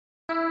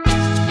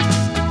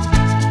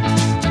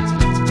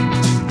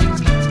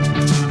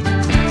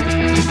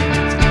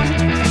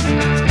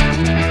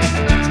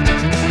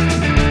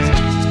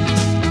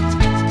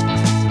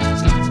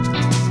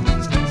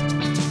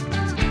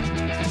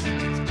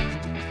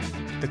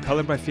the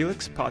Color by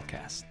Felix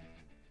podcast.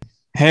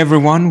 Hey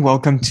everyone,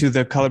 welcome to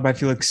the Color by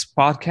Felix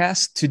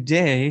podcast.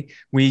 Today,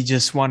 we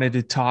just wanted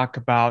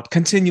to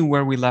continue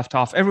where we left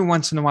off. Every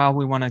once in a while,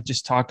 we want to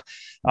just talk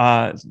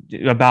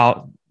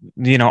about,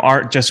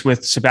 art just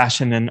with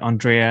Sebastian and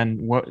Andrea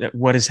and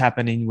what is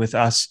happening with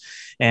us.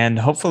 And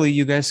hopefully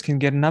you guys can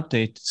get an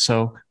update.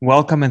 So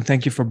welcome and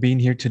thank you for being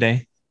here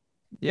today.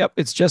 Yep,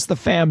 it's just the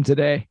fam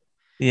today.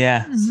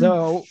 Yeah.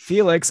 So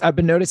Felix, I've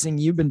been noticing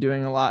you've been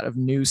doing a lot of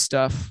new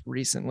stuff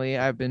recently.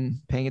 I've been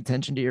paying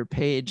attention to your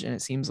page, and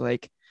it seems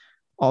like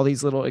all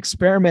these little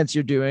experiments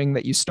you're doing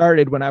that you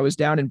started when I was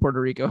down in Puerto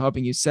Rico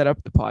helping you set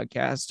up the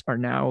podcast are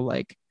now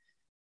like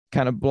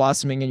kind of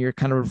blossoming, and you're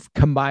kind of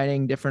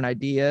combining different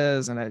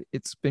ideas, and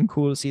it's been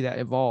cool to see that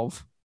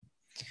evolve.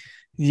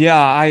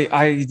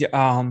 Yeah,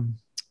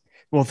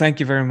 well, thank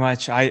you very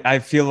much. I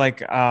feel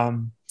like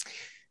I'm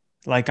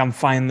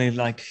finally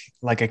like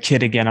a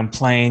kid again. I'm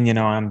playing,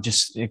 I'm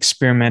just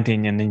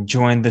experimenting and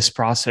enjoying this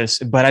process.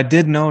 But I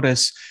did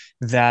notice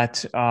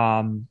that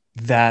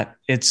that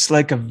it's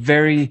like a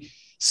very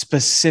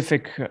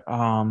specific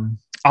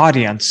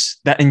audience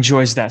that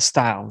enjoys that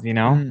style,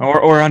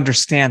 or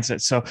understands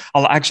it. So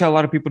actually, a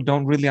lot of people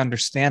don't really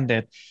understand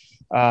it,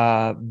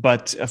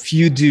 but a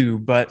few do.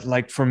 But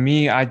like for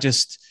me, I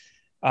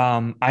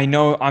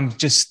know I'm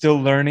just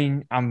still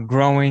learning. I'm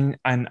growing,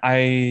 and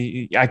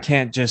I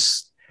can't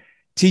just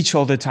teach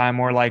all the time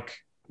or like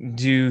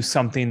do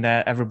something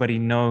that everybody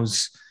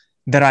knows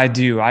that I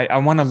do. I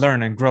want to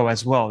learn and grow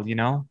as well,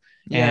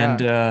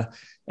 Yeah.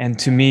 And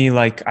to me,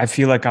 like, I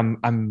feel like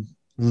I'm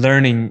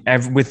learning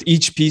with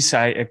each piece.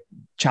 I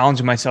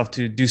challenge myself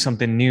to do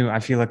something new. I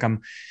feel like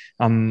I'm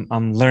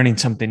learning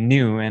something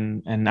new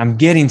and I'm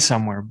getting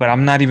somewhere, but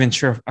I'm not even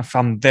sure if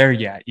I'm there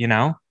yet,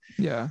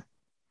 Yeah.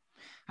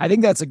 I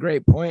think that's a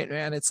great point,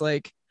 man. It's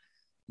like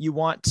you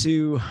want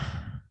to,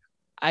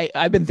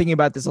 I've been thinking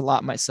about this a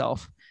lot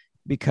myself,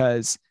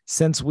 because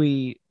since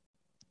we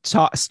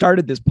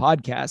started this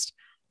podcast,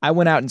 I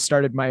went out and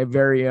started my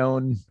very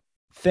own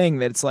thing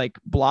that's like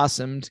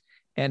blossomed.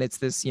 And it's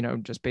this,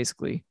 just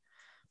basically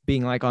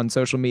being like on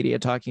social media,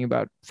 talking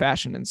about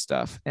fashion and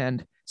stuff.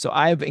 And so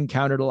I've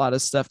encountered a lot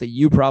of stuff that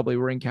you probably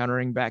were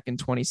encountering back in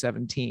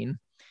 2017.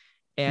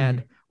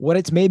 And what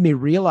it's made me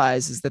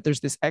realize is that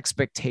there's this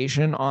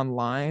expectation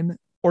online,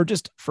 or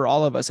just for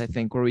all of us, I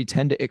think, where we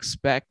tend to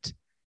expect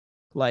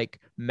like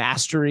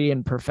mastery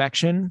and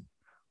perfection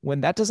when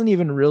that doesn't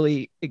even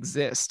really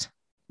exist,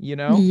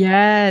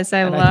 Yes,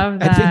 I love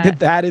that. I think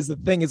that is the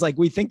thing. Is like,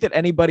 we think that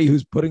anybody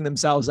who's putting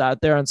themselves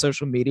out there on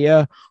social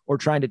media or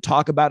trying to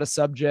talk about a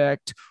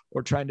subject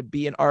or trying to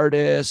be an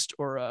artist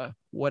or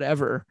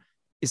whatever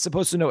is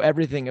supposed to know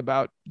everything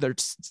about their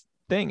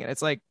thing. And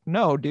it's like,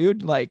 no,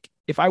 dude, like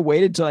if I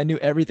waited till I knew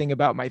everything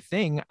about my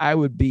thing, I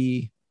would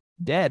be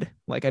dead.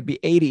 Like I'd be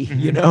 80,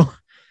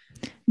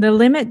 The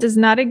limit does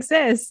not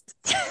exist.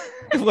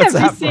 What's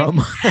that from?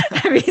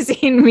 Have you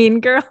seen Mean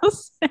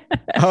Girls?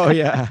 Oh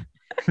yeah.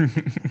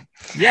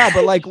 Yeah,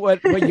 but like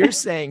what you're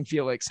saying,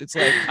 Felix, it's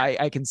like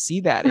I can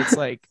see that. It's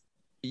like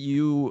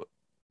you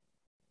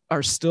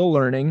are still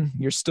learning,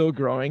 you're still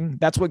growing.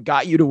 That's what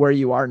got you to where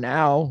you are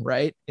now,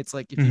 right? It's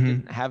like if you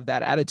didn't have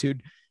that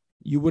attitude,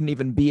 you wouldn't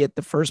even be at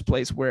the first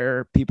place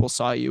where people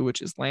saw you,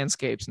 which is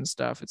landscapes and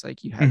stuff. It's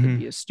like you had to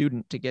be a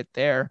student to get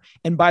there.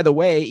 And by the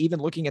way,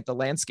 even looking at the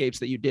landscapes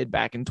that you did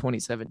back in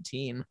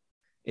 2017,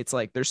 it's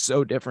like they're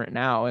so different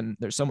now and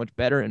they're so much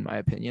better in my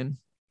opinion.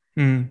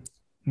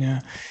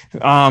 Yeah.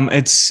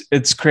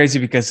 It's crazy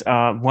because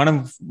one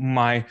of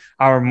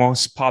our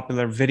most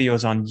popular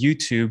videos on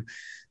YouTube,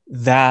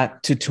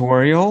 that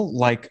tutorial,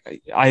 like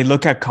I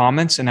look at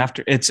comments and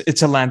after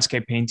it's a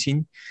landscape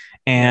painting,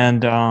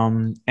 and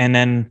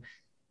then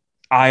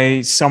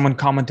someone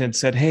commented and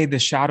said, hey, the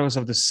shadows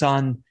of the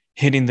sun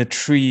hitting the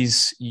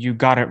trees, you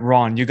got it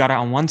wrong. You got it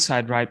on one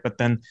side right, but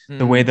then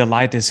the way the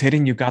light is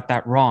hitting, you got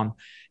that wrong.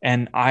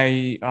 And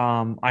I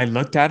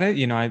looked at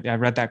it, I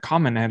read that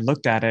comment and I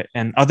looked at it,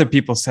 and other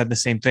people said the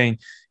same thing.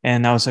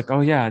 And I was like,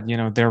 oh yeah,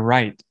 they're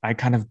right. I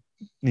kind of,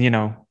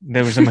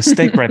 there was a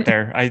mistake right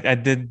there. I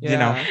did,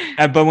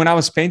 but when I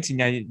was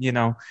painting, I,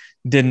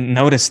 didn't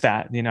notice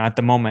that, at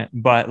the moment,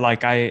 but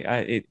like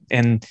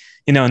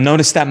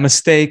noticed that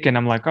mistake, and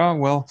I'm like, oh,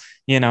 well,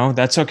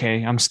 that's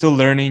okay. I'm still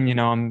learning,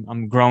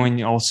 I'm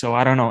growing also.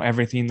 I don't know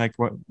everything like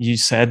what you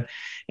said.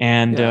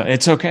 And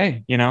it's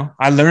okay.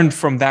 I learned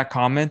from that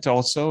comment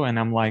also. And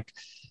I'm like,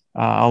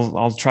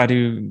 I'll try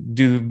to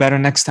do better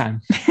next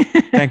time.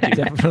 Thank you.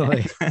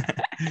 Definitely.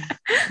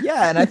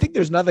 Yeah. And I think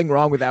there's nothing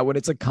wrong with that when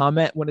it's a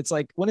comment, when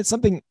it's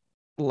something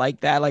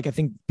like that. Like, I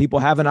think people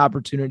have an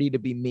opportunity to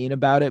be mean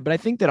about it, but I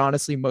think that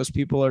honestly, most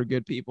people are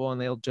good people and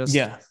they'll just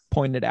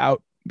point it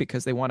out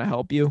because they want to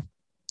help you.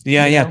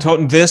 Yeah.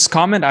 This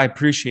comment, I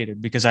appreciate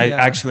it because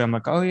I'm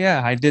like, oh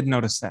yeah, I did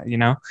notice that,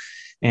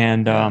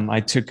 and I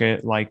took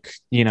it like,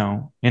 in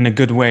a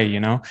good way,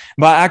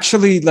 but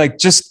actually like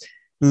just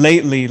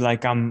lately,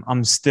 like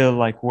I'm still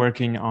like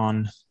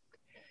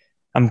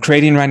I'm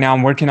creating right now.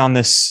 I'm working on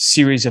this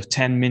series of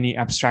 10 mini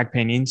abstract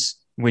paintings,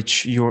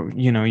 which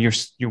you're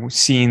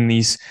seeing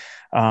these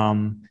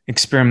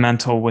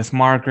experimental with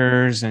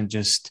markers and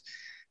just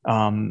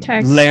layering,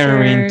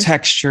 Textures.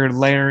 texture,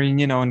 layering,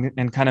 you know,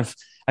 and kind of,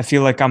 I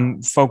feel like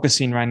I'm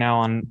focusing right now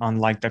on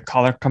like the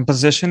color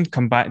composition,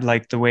 combine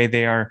like the way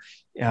they are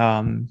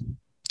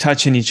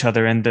touching each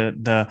other and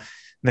the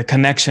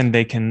connection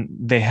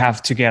they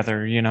have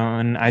together, you know.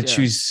 And I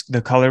choose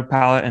the color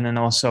palette and then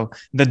also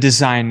the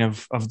design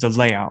of the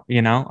layout,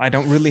 you know. I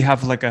don't really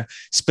have like a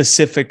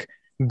specific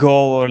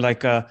goal or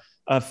like a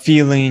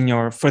feeling,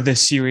 or for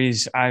this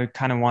series I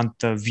kind of want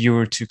the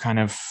viewer to kind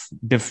of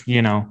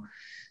you know,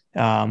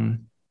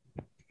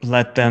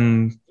 let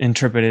them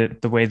interpret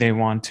it the way they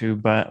want to.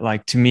 But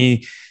like, to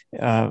me,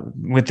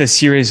 with the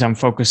series I'm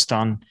focused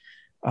on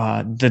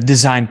the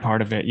design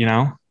part of it, you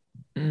know.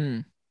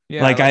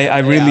 Yeah, like I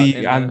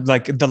really, I'm the,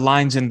 like the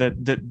lines and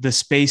the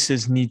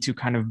spaces need to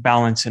kind of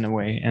balance in a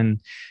way,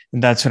 and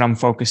that's what I'm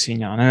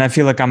focusing on. And I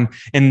feel like I'm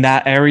in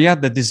that area,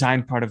 the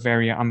design part of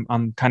area.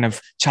 I'm kind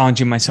of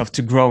challenging myself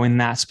to grow in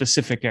that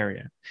specific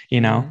area, you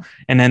know.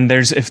 And then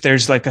if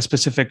there's like a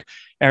specific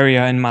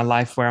area in my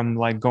life where I'm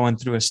like going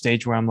through a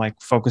stage where I'm like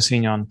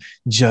focusing on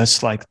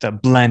just like the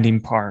blending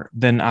part,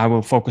 then I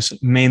will focus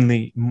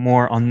mainly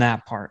more on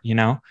that part, you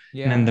know.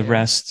 And then the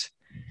rest.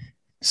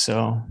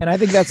 So, and I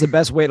think that's the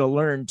best way to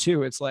learn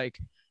too. It's like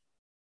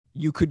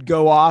you could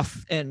go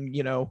off and,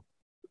 you know,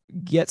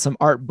 get some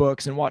art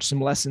books and watch some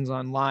lessons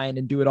online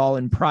and do it all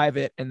in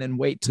private, and then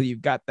wait till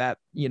you've got that,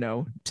 you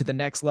know, to the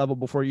next level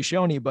before you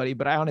show anybody.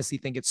 But I honestly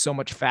think it's so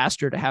much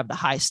faster to have the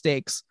high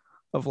stakes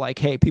of like,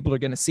 hey, people are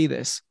going to see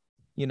this,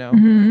 you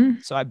know,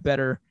 so I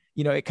better,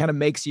 you know, it kind of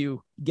makes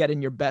you get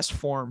in your best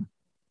form.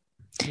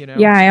 You know?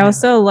 Yeah, I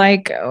also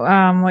like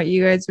what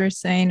you guys were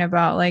saying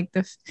about like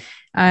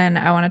and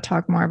I want to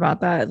talk more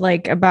about that,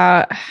 like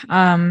about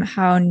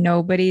how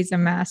nobody's a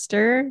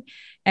master.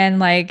 And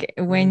like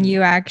when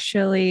you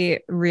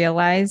actually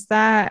realize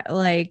that,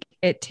 like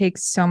it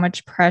takes so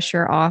much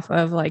pressure off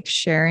of like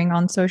sharing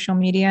on social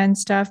media and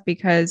stuff,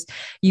 because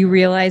you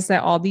realize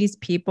that all these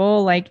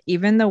people, like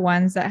even the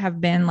ones that have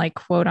been like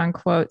quote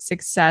unquote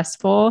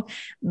successful,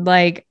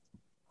 like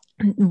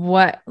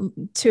what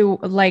to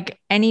like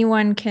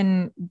anyone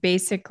can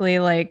basically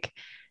like,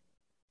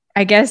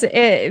 I guess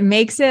it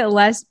makes it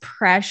less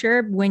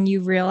pressure when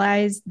you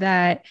realize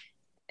that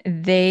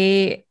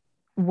they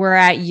were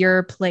at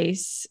your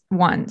place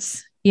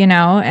once, you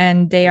know,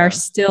 and they are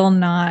still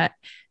not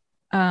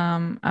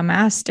a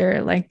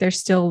master. Like they're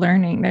still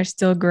learning, they're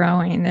still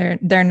growing,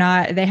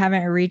 they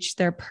haven't reached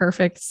their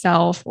perfect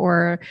self,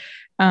 or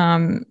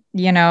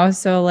you know.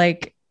 So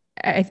like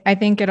I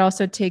think it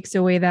also takes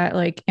away that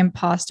like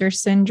imposter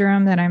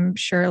syndrome that I'm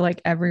sure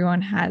like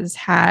everyone has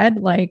had,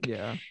 like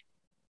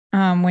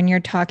when you're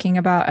talking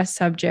about a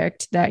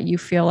subject that you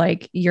feel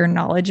like you're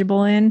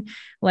knowledgeable in.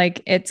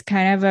 Like it's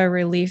kind of a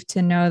relief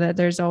to know that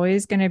there's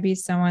always going to be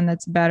someone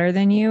that's better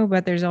than you,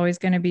 but there's always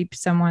going to be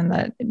someone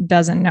that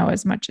doesn't know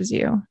as much as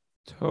you.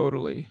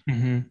 Totally.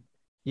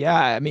 Yeah,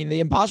 I mean, the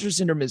imposter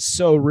syndrome is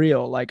so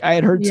real. Like I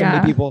had heard so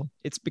many people,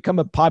 it's become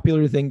a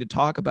popular thing to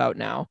talk about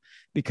now,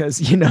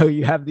 because, you know,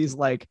 you have these,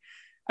 like,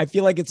 I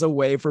feel like it's a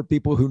way for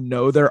people who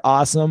know they're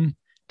awesome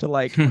to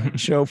like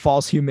show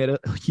false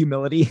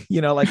humility,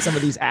 you know, like some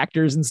of these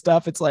actors and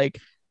stuff. It's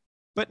like,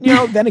 but you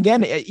know, then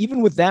again,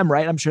 even with them,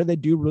 right, I'm sure they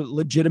do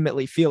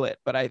legitimately feel it.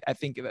 But I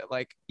think that,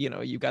 like, you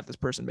know, you got this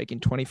person making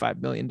 $25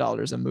 million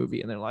a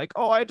movie and they're like,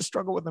 oh, I had to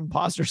struggle with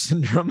imposter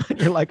syndrome. And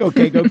you're like,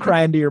 okay, go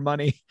cry into your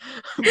money.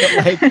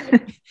 But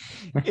like,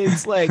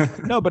 it's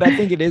like, no, but I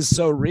think it is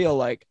so real.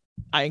 Like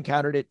I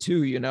encountered it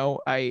too, you know.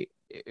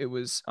 It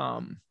was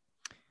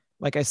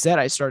like I said,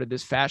 I started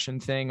this fashion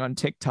thing on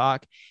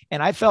TikTok,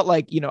 and I felt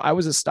like, you know, I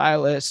was a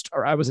stylist,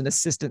 or I was an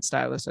assistant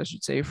stylist, I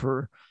should say,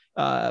 for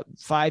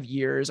 5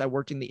 years. I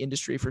worked in the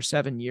industry for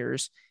 7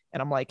 years,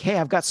 and I'm like, hey,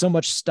 I've got so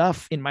much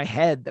stuff in my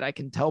head that I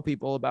can tell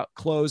people about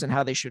clothes and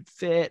how they should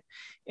fit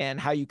and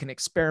how you can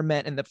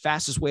experiment and the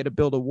fastest way to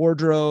build a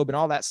wardrobe and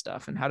all that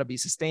stuff and how to be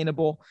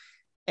sustainable.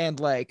 And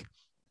like,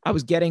 I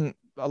was getting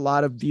a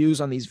lot of views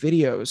on these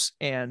videos,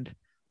 and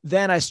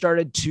then I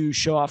started to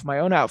show off my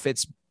own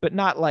outfits, but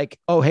not like,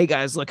 oh, hey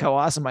guys, look how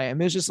awesome I am.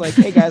 It was just like,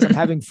 hey guys, I'm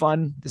having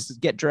fun. This is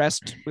get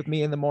dressed with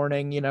me in the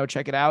morning, you know,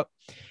 check it out.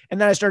 And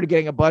then I started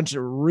getting a bunch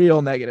of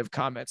real negative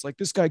comments. Like,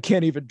 this guy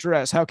can't even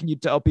dress. How can you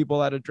tell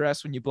people how to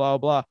dress when you blah,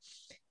 blah.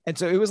 And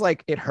so it was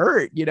like, it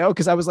hurt, you know,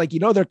 because I was like, you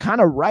know, they're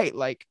kind of right.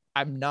 Like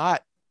I'm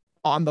not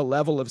on the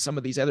level of some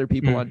of these other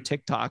people on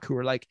TikTok who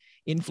are like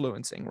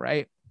influencing.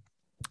 Right.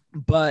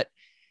 But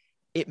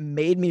it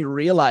made me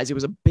realize it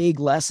was a big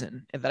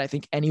lesson, and that I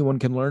think anyone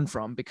can learn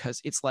from,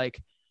 because it's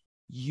like,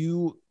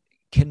 you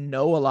can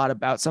know a lot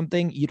about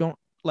something you don't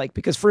like,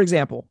 because for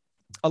example,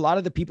 a lot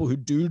of the people who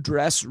do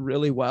dress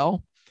really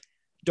well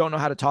don't know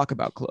how to talk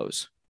about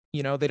clothes.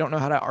 You know, they don't know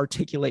how to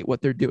articulate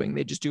what they're doing.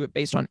 They just do it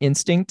based on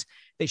instinct.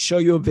 They show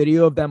you a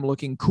video of them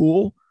looking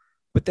cool,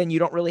 but then you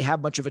don't really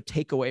have much of a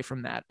takeaway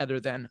from that other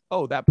than,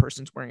 oh, that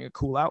person's wearing a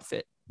cool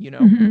outfit, you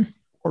know.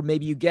 Or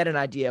maybe you get an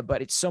idea,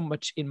 but it's so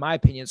much, in my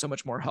opinion, so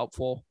much more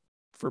helpful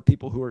for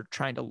people who are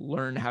trying to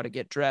learn how to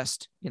get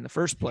dressed in the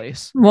first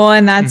place. Well,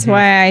 and that's Mhm.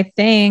 why I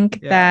think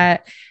Yeah.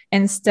 that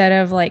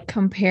instead of like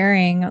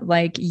comparing,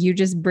 like you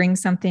just bring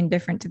something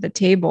different to the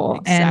table.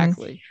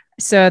 Exactly. And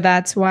so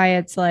that's why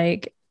it's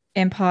like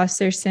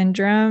imposter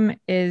syndrome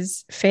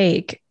is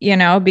fake, you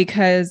know,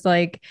 because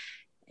like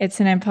it's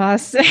an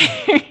imposter.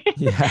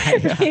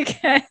 Yeah.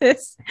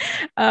 Because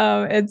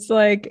it's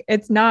like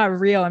it's not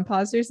real.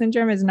 Imposter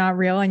syndrome is not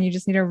real, and you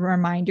just need to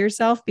remind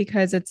yourself,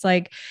 because it's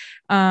like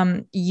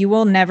you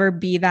will never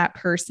be that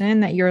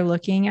person that you're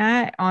looking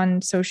at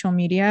on social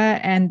media,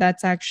 and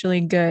that's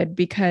actually good,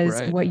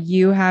 because Right. what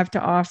you have to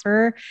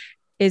offer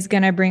is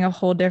going to bring a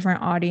whole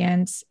different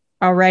audience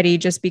already,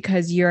 just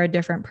because you're a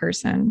different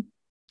person.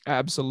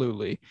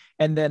 Absolutely.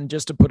 And then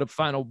just to put a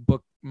final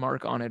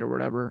bookmark on it or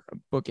whatever,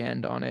 a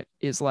bookend on it,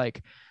 is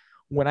like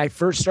when I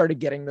first started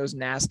getting those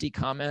nasty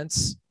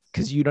comments,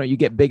 because you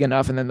get big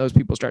enough and then those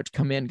people start to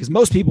come in, because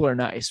most people are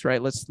nice,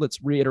 right? Let's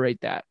reiterate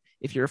that.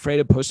 If you're afraid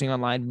of posting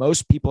online,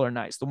 most people are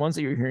nice. The ones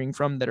that you're hearing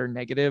from that are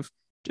negative,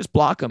 just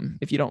block them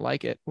if you don't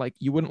like it. Like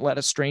you wouldn't let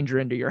a stranger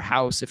into your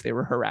house if they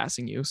were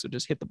harassing you. So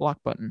just hit the block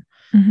button.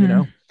 Mhm. You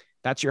know,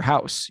 that's your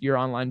house. Your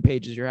online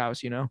page is your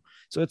house, you know?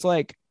 So it's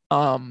like,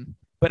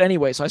 but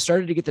anyway, so I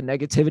started to get the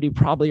negativity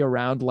probably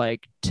around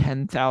like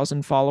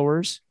 10,000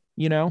 followers,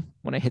 you know,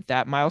 when I hit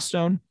that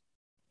milestone.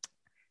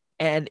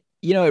 And,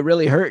 you know, it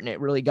really hurt. And it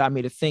really got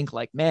me to think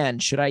like, man,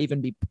 should I even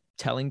be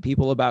telling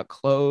people about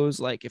clothes?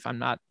 Like if I'm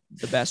not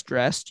the best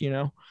dressed, you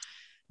know?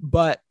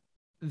 But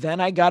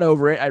then I got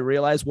over it. I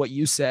realized what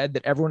you said,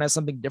 that everyone has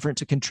something different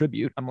to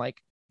contribute. I'm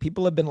like,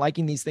 people have been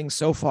liking these things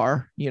so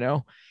far, you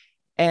know?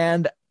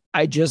 And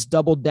I just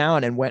doubled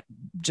down and went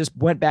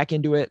back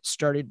into it,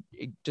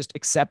 just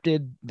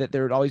accepted that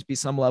there would always be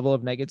some level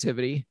of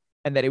negativity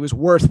and that it was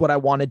worth what I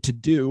wanted to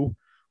do,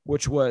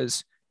 which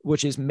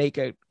is make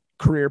a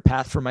career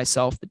path for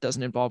myself that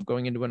doesn't involve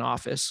going into an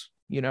office,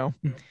 you know?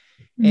 Mhm.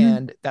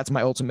 And that's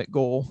my ultimate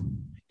goal.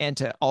 And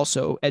to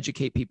also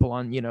educate people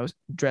on, you know,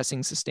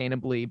 dressing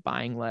sustainably,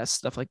 buying less,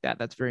 stuff like that.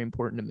 That's very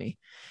important to me.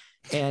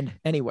 And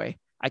anyway,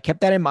 I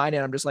kept that in mind,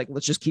 and I'm just like,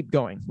 let's just keep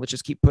going. Let's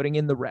just keep putting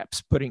in the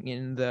reps, putting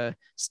in the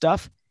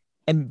stuff.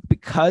 And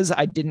because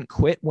I didn't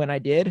quit when I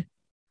did,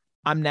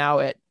 I'm now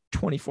at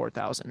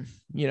 24,000,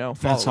 you know,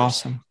 followers. That's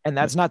awesome. And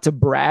that's not to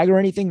brag or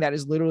anything. That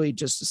is literally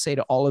just to say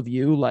to all of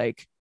you,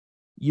 like,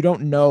 you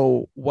don't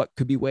know what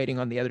could be waiting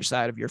on the other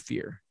side of your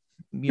fear.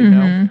 You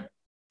know, Mhm.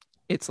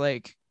 it's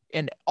like,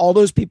 and all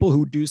those people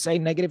who do say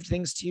negative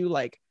things to you,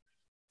 like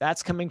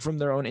that's coming from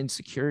their own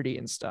insecurity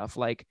and stuff.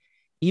 Like,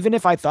 even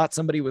if I thought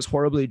somebody was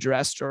horribly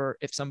dressed, or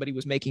if somebody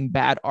was making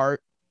bad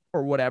art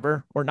or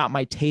whatever, or not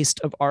my taste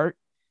of art,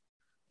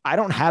 I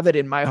don't have it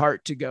in my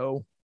heart to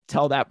go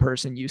tell that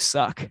person you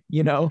suck,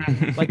 you know,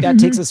 like that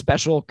takes a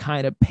special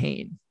kind of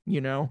pain, you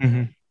know?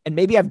 Mhm. And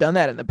maybe I've done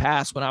that in the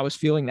past when I was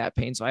feeling that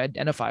pain. So I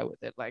identify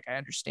with it. Like I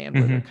understand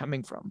where they're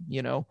coming from,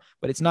 you know,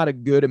 but it's not a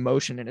good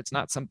emotion, and it's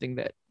not something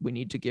that we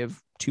need to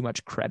give too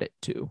much credit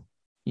to,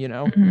 you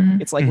know? Mhm.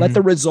 It's like, let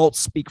the results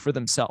speak for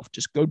themselves.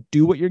 Just go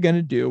do what you're going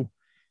to do.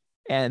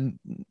 And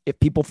if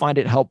people find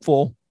it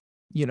helpful,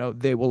 you know,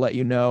 they will let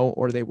you know,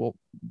 or they will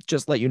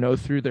just let you know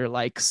through their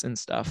likes and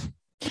stuff.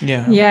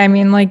 Yeah. Yeah, I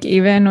mean, like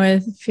even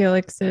with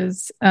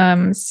Felix's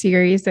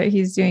series that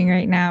he's doing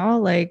right now,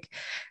 like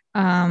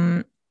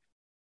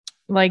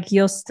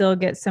you'll still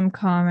get some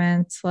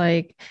comments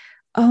like,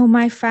 oh,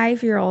 my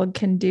 5-year-old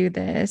can do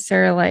this,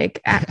 or like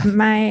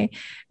my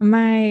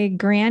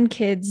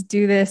grandkids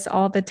do this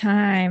all the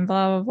time,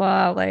 blah blah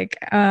blah. Like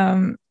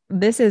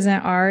this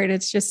isn't art,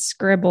 it's just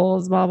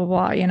scribbles, blah blah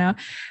blah, you know.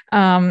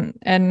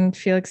 And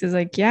Felix is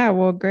like, yeah,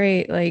 well,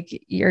 great,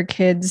 like your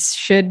kids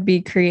should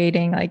be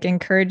creating, like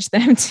encourage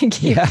them to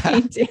keep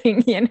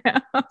painting, you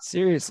know.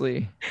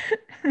 Seriously.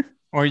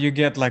 Or you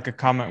get like a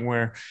comment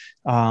where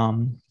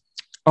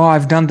oh,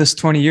 I've done this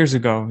 20 years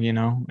ago, you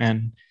know,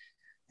 and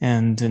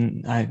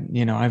I,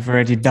 you know, I've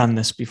already done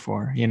this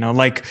before, you know,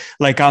 like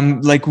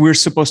we're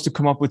supposed to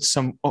come up with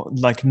some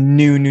like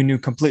new,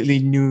 completely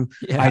new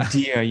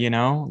idea, you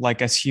know,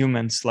 like as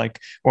humans, like,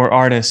 or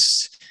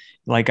artists,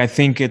 like, I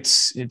think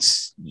it's,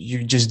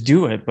 you just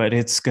do it, but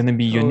it's going to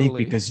be unique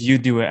because you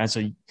do it as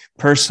a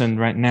person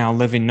right now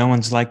living. No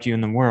one's like you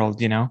in the world,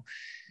 you know?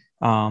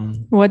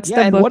 What's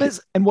the book?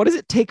 What does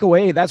it take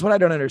away? That's what I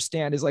don't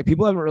understand, is like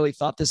people haven't really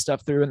thought this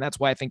stuff through. And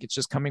that's why I think it's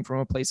just coming from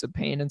a place of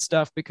pain and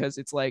stuff, because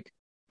it's like,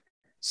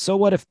 so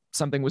what if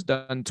something was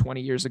done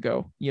 20 years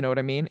ago? You know what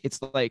I mean? It's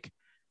like,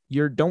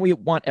 don't we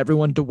want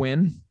everyone to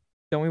win?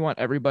 Don't we want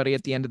everybody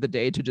at the end of the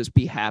day to just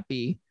be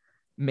happy,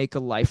 make a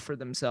life for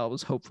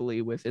themselves,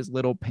 hopefully with as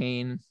little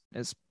pain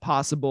as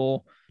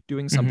possible,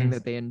 doing something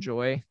that they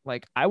enjoy?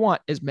 Like, I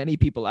want as many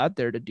people out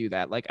there to do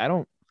that. Like, I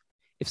don't,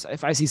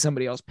 if I see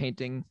somebody else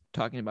painting,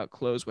 talking about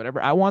clothes, whatever,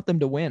 I want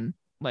them to win.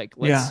 Like,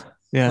 let's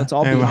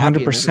all be 100%.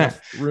 Happy. There's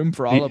room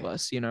for all of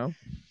us, you know?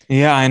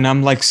 Yeah, and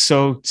I'm like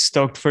so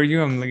stoked for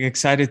you. I'm like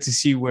excited to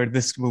see where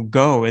this will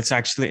go. It's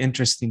actually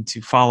interesting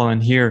to follow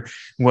and hear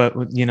what,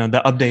 you know,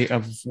 the update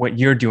of what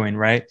you're doing,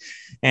 right?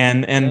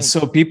 And Thanks.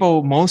 so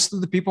people, most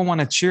of the people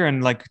want to cheer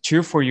and like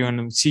cheer for you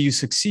and see you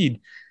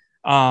succeed.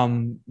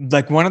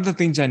 Like one of the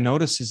things I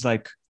noticed is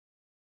like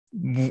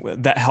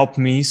that helped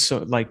me so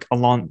like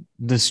along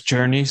this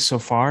journey so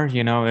far,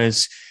 you know,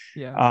 is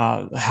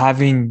Yeah.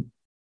 having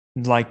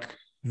like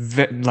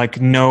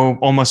like no,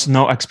 almost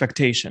no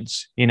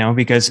expectations, you know,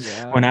 because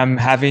when Yeah. I'm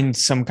having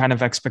some kind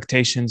of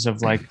expectations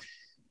of like,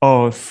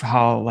 oh, if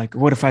how, like,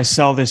 what if I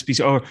sell this piece,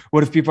 or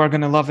what if people are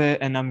going to love it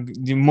and I'm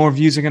more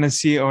views are going to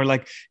see it, or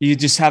like you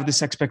just have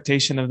this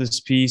expectation of this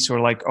piece, or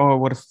like, oh,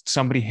 what if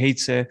somebody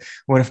hates it,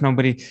 what if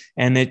nobody,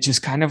 and it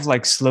just kind of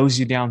like slows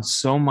you down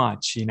so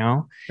much, you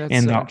know. That's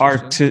And so the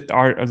interesting.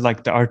 art,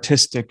 like the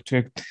artistic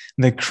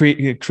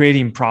the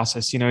creating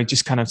process, you know, it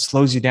just kind of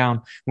slows you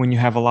down when you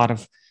have a lot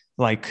of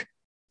like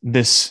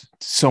this,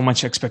 so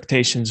much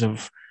expectations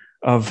of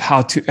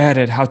how to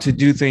edit, how to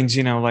do things,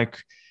 you know, like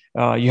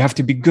you have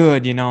to be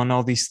good, you know, and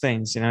all these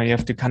things, you know, you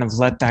have to kind of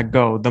let that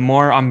go. The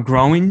more I'm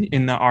growing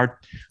in the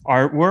art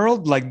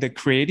world, like the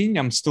creating,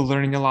 I'm still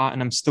learning a lot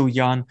and I'm still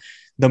young.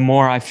 The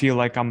more I feel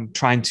like I'm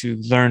trying to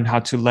learn how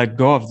to let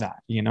go of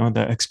that, you know, the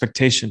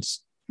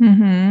expectations.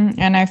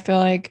 And I feel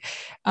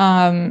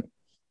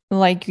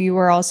like you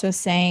were also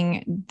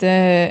saying,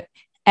 the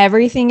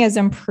everything is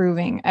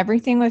improving.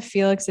 Everything with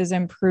Felix is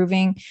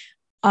improving.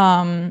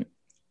 Um,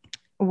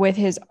 with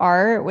his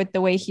art, with the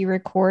way he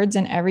records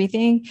and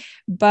everything.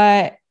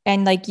 But,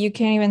 and like you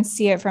can't even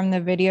see it from the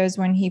videos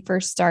when he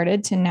first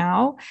started to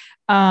now.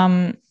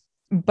 Um,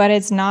 but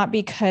it's not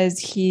because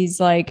he's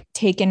like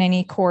taken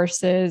any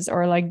courses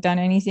or like done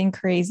anything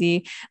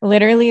crazy.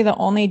 Literally, the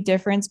only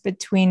difference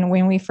between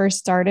when we first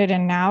started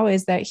and now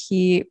is that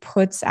he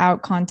puts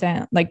out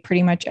content like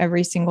pretty much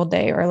every single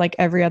day or like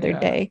every other Yeah.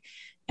 day.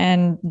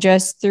 And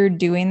just through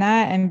doing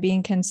that and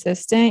being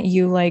consistent,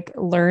 you like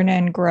learn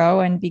and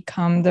grow and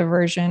become the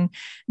version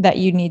that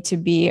you need to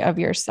be of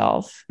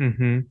yourself.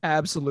 Mm-hmm.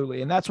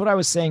 Absolutely. And that's what I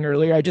was saying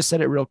earlier. I just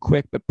said it real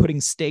quick, but putting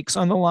stakes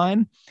on the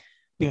line,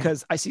 Yeah.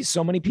 because I see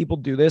so many people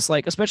do this,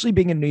 like, especially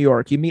being in New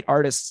York, you meet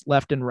artists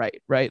left and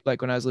right, right?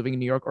 Like when I was living in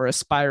New York, or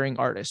aspiring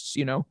artists,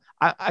 you know,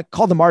 I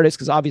call them artists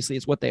because obviously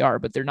it's what they are,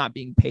 but they're not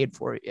being paid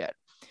for it yet.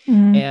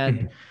 Mm-hmm.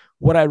 And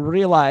what I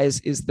realize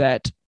is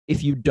that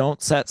if you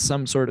don't set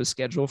some sort of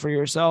schedule for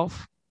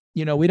yourself,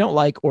 you know, we don't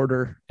like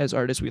order as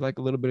artists. We like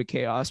a little bit of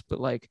chaos, but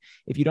like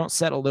if you don't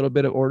set a little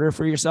bit of order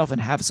for yourself and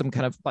have some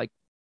kind of like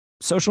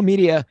social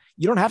media,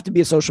 you don't have to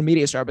be a social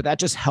media star, but that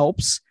just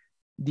helps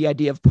the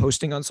idea of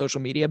posting on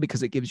social media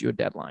because it gives you a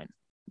deadline,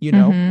 you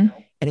know? Mm-hmm.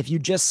 And if you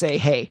just say,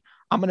 hey,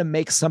 I'm going to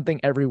make something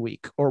every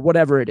week or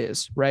whatever it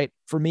is, right?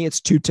 For me,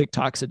 it's 2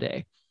 TikToks a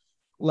day.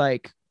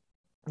 Like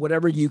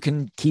whatever you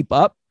can keep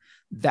up,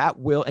 that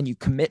will, and you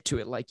commit to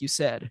it, like you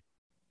said,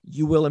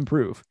 you will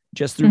improve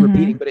just through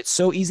repeating. Mm-hmm. But it's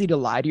so easy to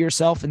lie to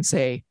yourself and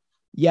say,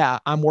 yeah,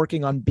 I'm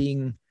working on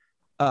being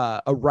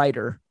a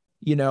writer,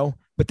 you know,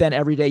 but then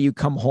every day you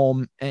come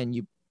home and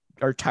you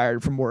are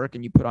tired from work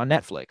and you put on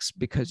Netflix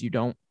because you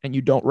don't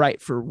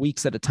write for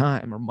weeks at a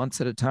time or months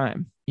at a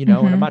time, you know.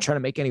 And I'm Mm-hmm. not trying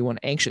to make anyone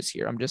anxious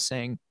here. I'm just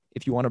saying,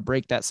 if you want to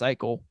break that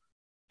cycle,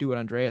 do what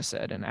Andrea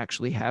said and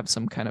actually have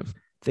some kind of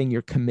thing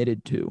you're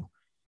committed to.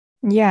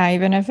 Yeah,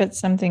 even if it's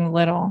something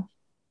little.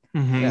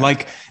 Mm-hmm. Yeah.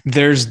 Like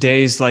there's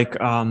days like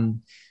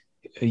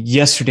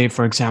yesterday,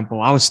 for example,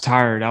 I was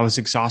tired, I was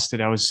exhausted,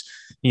 I was,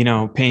 you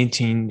know,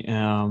 painting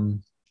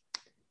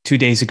 2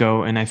 days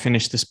ago, and I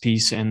finished this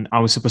piece, and I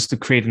was supposed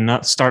to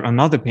start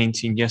another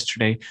painting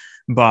yesterday,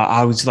 but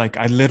I was like,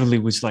 I literally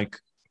was like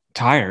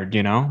tired,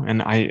 you know,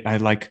 and I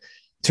like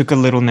took a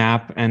little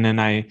nap, and then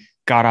I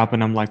got up,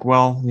 and I'm like,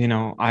 well, you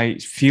know, I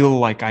feel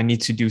like I need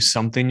to do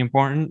something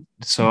important,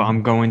 so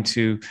I'm going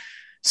to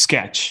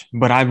sketch.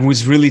 But I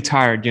was really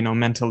tired, you know,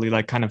 mentally,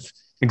 like kind of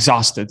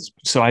exhausted,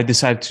 so I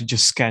decided to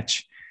just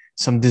sketch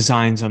some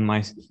designs on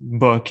my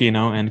book, you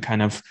know, and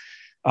kind of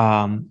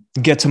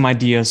get some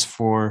ideas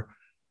for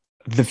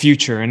the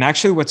future. And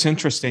actually, what's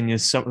interesting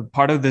is some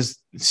part of this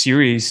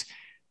series,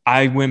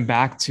 I went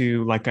back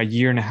to like a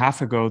year and a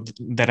half ago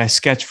that I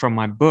sketched from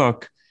my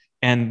book,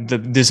 and the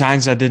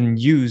designs I didn't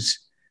use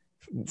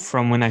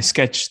from when I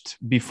sketched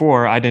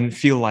before, I didn't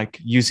feel like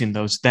using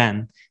those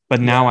then. But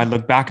now I Yeah.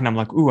 look back and I'm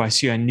like, ooh, I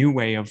see a new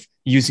way of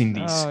using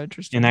these. Oh, And I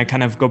interesting.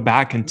 kind of go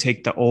back and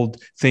take the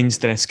old things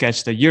that I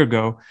sketched a year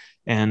ago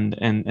and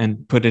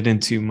put it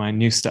into my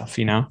new stuff,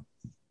 you know?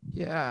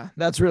 Yeah,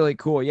 that's really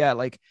cool. Yeah,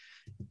 like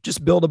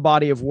just build a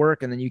body of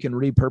work and then you can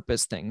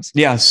repurpose things.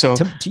 Yeah. So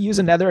To use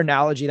another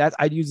analogy, that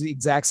I'd use the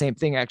exact same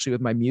thing actually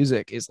with my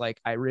music. Is like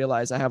I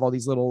realize I have all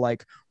these little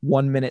like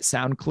 1 minute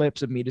sound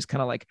clips of me just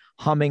kind of like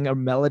humming a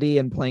melody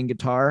and playing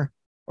guitar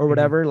or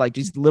whatever, like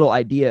these little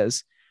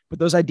ideas. But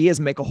those ideas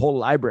make a whole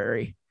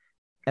library.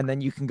 And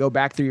then you can go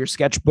back through your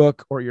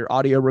sketchbook or your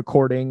audio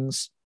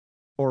recordings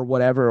or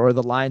whatever, or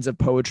the lines of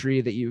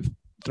poetry that you've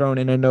thrown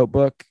in a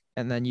notebook.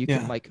 And then you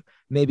can yeah. like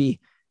maybe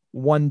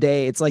one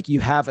day it's like you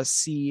have a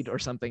seed or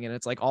something, and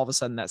it's like all of a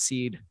sudden that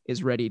seed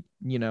is ready,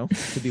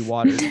 to be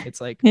watered. It's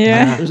like,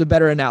 Yeah. there's a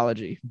better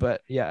analogy,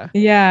 but yeah.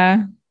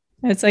 Yeah.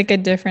 It's like a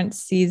different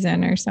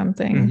season or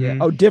something. Yeah.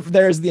 Oh,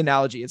 there's the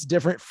analogy. It's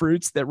different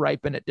fruits that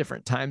ripen at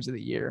different times of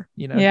the year,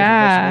 different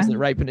vegetables that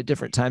ripen at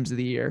different times of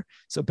the year.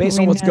 So based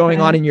on what's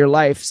going on in your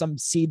life, some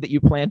seed that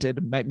you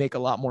planted might make a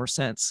lot more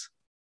sense.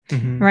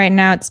 Mm-hmm. Right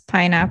now it's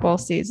pineapple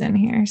season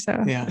here.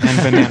 So yeah, and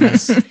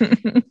bananas.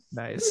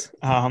 Nice.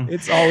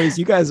 It's always,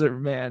 you guys are,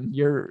 man,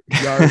 your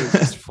yard is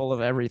just full of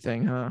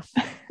everything, huh?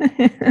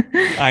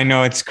 I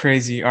know, it's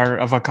crazy. Our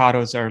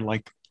avocados are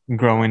like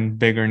growing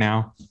bigger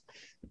now.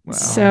 Wow.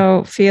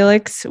 So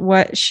Felix,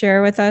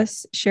 share with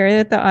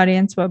the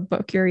audience what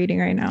book you're reading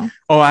right now.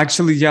 Oh,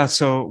 actually, yeah.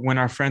 So when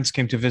our friends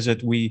came to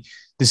visit, we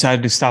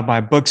decided to stop by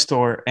a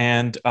bookstore,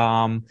 and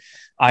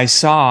I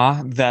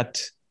saw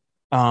that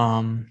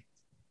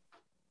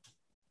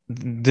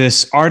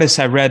this artist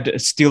I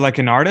read, Steal Like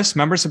an Artist.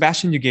 Remember,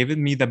 Sebastian, you gave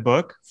me the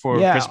book for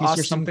Christmas Austin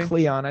or something?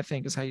 Kleon, I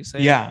think is how you say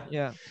it.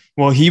 Yeah.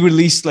 Well, he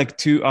released like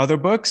 2 other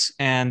books,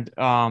 and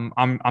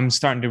I'm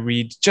starting to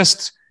read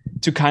just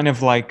to kind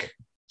of like,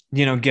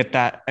 get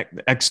that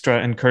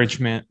extra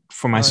encouragement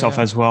for myself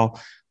as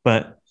well.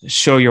 But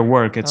Show Your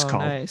Work, it's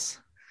called. Nice.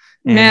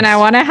 Man, I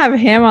want to have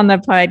him on the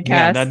podcast.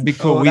 Yeah, that'd be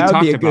cool. That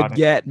would be a good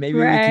get. Maybe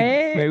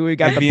we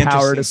got the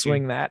power to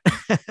swing that.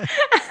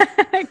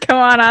 Come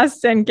on,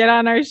 Austin, get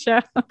on our show.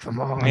 Come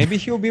on. Maybe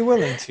he'll be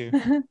willing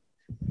to.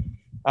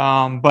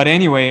 But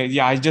anyway,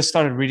 yeah, I just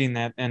started reading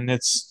that, and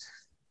it's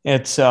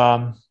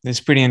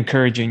pretty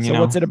encouraging.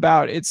 So what's it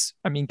about? It's,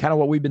 kind of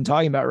what we've been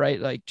talking about, right?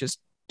 Like just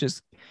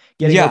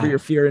getting over your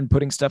fear and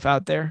putting stuff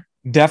out there.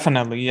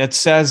 Definitely. It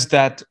says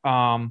that,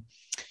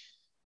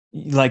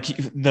 like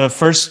the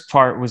first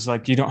part was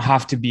like, you don't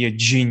have to be a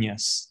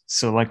genius.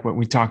 So like what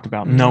we talked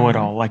about, know it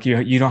all. Like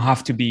you don't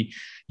have to be,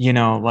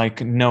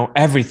 like know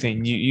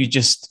everything. You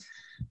just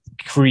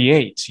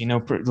create,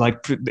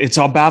 it's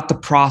all about the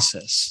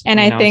process. And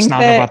I think it's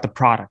not about the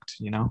product,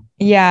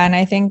 Yeah. And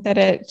I think that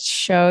it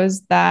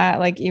shows that,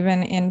 like,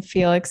 even in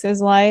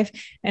Felix's life,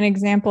 an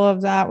example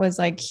of that was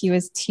like, he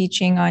was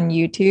teaching on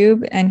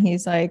YouTube, and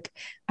he's like,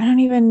 I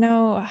don't even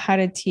know how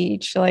to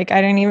teach. Like,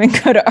 I didn't even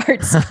go to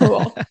art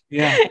school.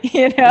 Yeah.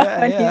 He's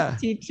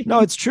teaching.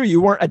 No, it's true.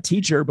 You weren't a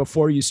teacher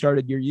before you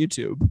started your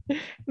YouTube. You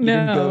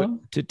didn't go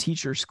to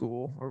teacher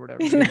school or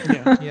whatever.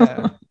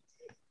 No.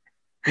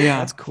 Yeah.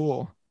 That's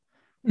cool.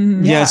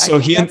 Mm-hmm. Yeah. So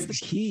that's the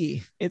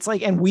key. It's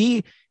like, and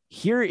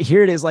here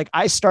it is. Like,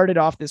 I started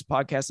off this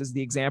podcast as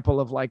the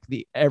example of like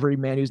every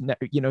man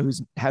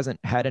who's hasn't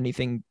had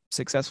anything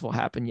successful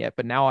happen yet,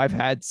 but now I've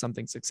had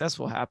something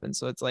successful happen.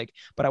 So it's like,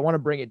 but I want to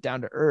bring it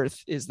down to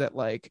earth, is that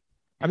like,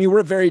 we're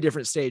at very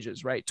different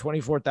stages, right?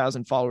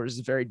 24,000 followers is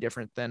very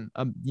different than,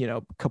 a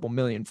couple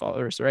million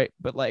followers. Right.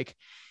 But like,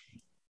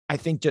 I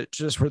think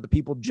just for the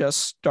people just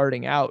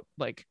starting out,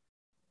 like,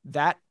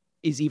 that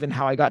is even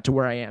how I got to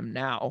where I am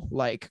now.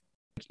 Like,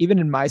 even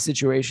in my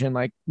situation,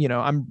 like,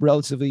 I'm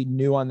relatively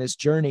new on this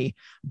journey,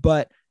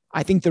 but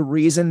I think the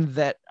reason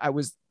that I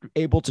was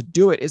able to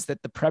do it is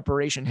that the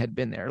preparation had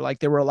been there. Like,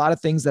 there were a lot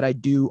of things that I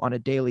do on a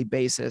daily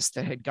basis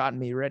that had gotten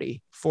me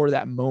ready for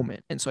that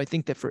moment. And so I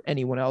think that for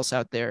anyone else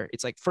out there,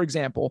 it's like, for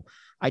example,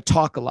 I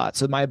talk a lot.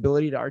 So my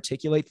ability to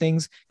articulate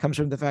things comes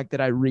from the fact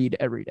that I read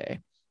every day,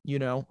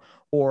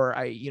 or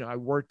I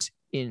worked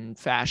in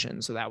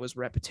fashion. So that was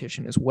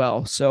repetition as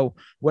well. So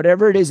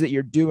whatever it is that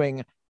you're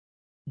doing,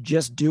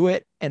 just do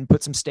it and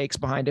put some stakes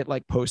behind it,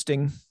 like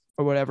posting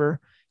or whatever,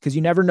 because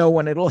you never know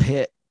when it'll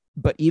hit.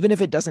 But even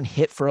if it doesn't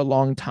hit for a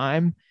long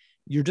time,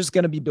 you're just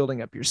going to be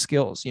building up your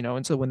skills,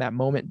 And so when that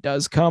moment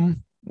does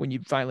come, when you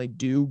finally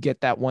do get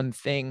that one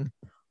thing,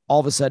 all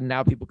of a sudden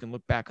now people can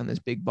look back on this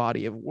big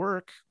body of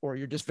work, or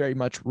you're just very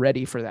much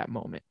ready for that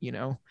moment,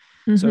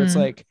 Mm-hmm. So it's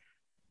like,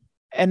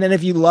 and then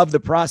if you love the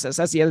process,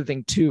 that's the other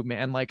thing too,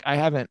 man. Like, I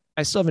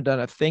still haven't done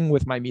a thing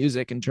with my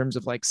music in terms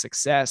of like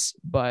success,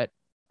 but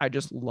I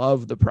just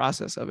love the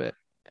process of it.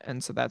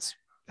 And so that's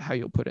how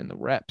you'll put in the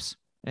reps.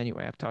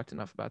 Anyway, I've talked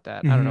enough about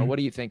that. Mm-hmm. I don't know. What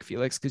do you think,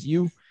 Felix? Because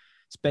you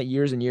spent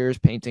years and years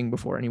painting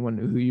before anyone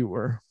knew who you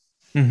were.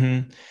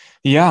 Mm-hmm.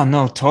 Yeah,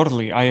 no,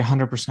 totally. I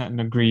 100%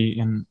 agree.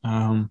 And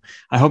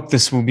I hope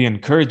this will be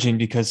encouraging,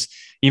 because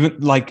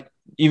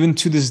even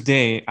to this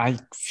day, I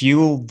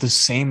feel the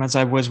same as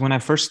I was when I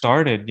first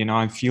started.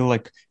 I feel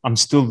like I'm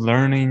still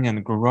learning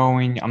and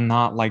growing. I'm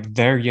not like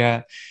there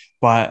yet,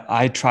 but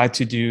I try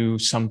to do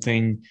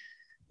something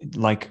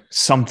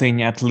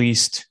at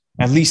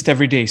least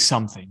every day,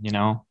 something,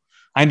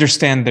 I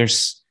understand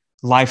there's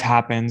life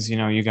happens,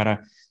 you got to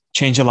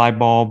change a light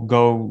bulb,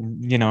 go,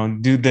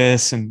 do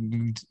this,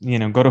 and,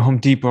 go to Home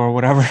Depot or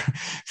whatever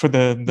for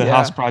the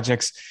house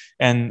projects.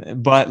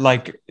 But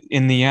like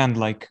in the end,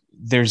 like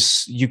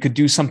you could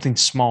do something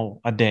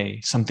small a day,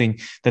 something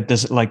that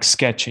does, like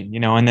sketching,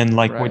 and then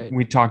like what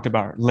we talked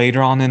about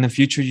later on in the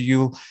future,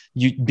 you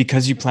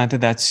because you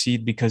planted that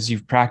seed, because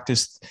you've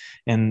practiced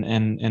and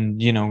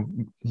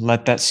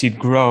let that seed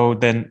grow,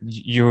 then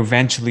you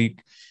eventually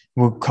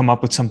will come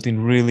up with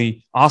something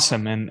really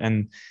awesome,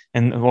 and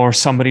or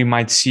somebody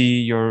might see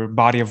your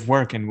body of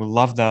work and will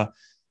love the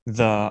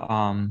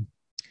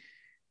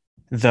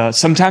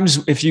sometimes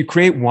if you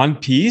create one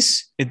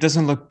piece, it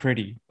doesn't look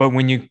pretty, but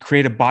when you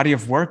create a body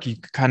of work, you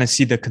kind of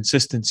see the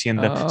consistency and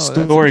the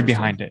story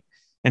behind it.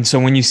 And so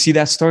when you see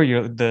that story,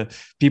 the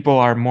people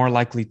are more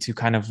likely to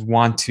kind of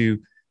want to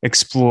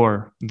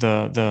explore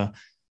the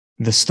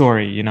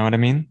story. You know what I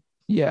mean?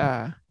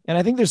 Yeah. And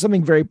I think there's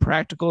something very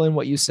practical in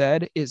what you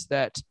said, is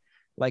that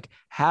like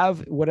have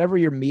whatever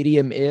your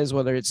medium is,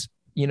 whether it's,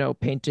 you know,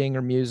 painting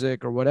or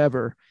music or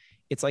whatever,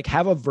 it's like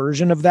have a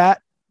version of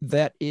that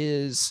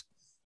is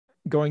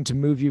going to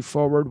move you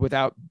forward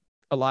without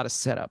a lot of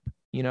setup,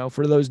 you know,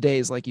 for those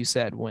days, like you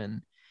said,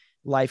 when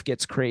life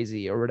gets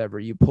crazy or whatever,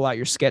 you pull out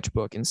your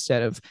sketchbook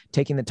instead of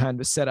taking the time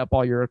to set up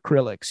all your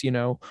acrylics, you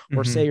know,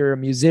 or say you're a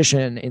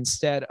musician,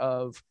 instead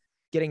of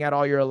getting out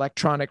all your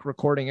electronic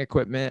recording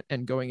equipment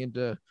and going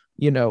into,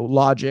 you know,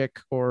 Logic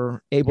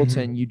or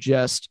Ableton, you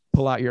just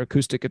pull out your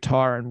acoustic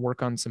guitar and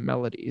work on some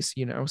melodies,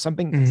 you know,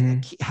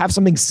 something, have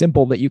something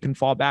simple that you can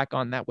fall back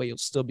on. That way you'll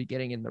still be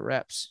getting in the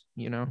reps,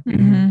 you know?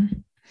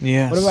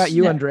 Yeah. What about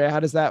you, Andrea? How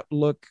does that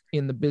look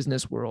in the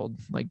business world?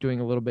 Like doing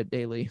a little bit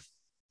daily?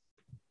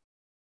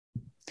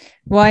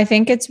 Well, I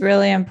think it's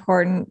really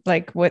important,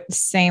 like with the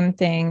same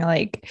thing,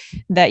 like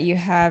that you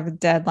have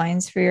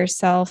deadlines for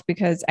yourself,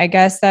 because I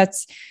guess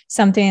that's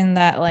something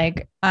that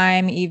like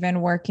I'm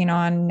even working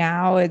on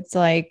now. It's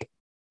like,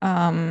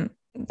 I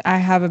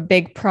have a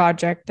big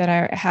project that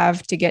I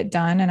have to get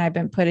done, and I've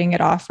been putting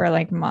it off for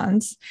like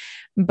months,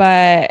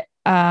 but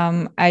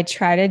I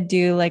try to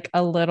do like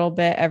a little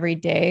bit every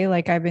day.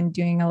 Like I've been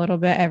doing a little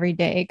bit every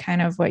day,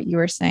 kind of what you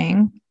were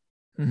saying.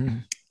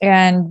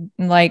 And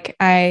like,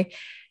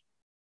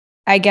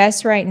 I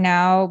guess right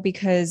now,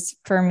 because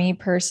for me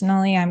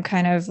personally, I'm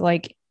kind of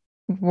like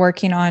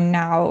working on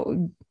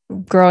now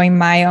growing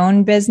my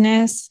own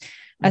business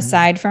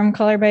aside from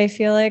Color by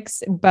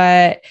Felix,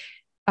 but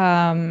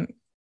I'm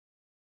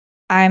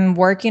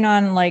working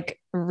on like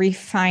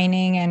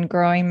refining and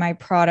growing my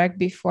product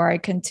before I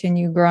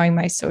continue growing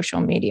my social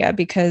media.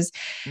 Because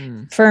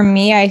for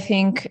me, I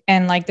think,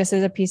 and like this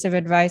is a piece of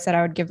advice that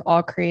I would give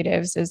all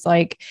creatives, is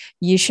like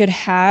you should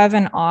have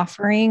an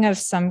offering of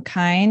some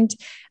kind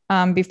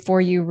before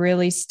you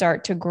really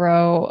start to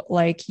grow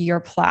like your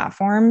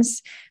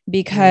platforms,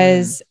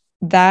 because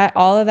that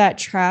all of that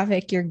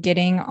traffic you're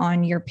getting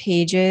on your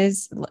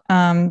pages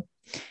to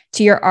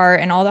your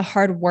art and all the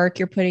hard work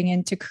you're putting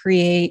in to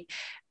create,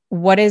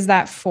 what is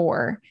that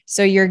for?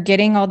 So you're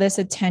getting all this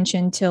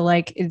attention to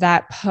like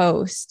that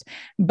post,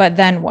 but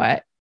then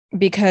what?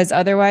 Because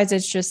otherwise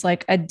it's just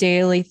like a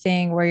daily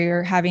thing where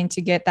you're having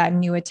to get that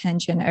new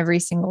attention every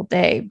single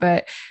day.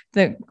 But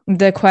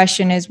the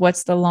question is,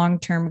 what's the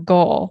long-term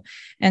goal?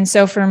 And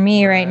so for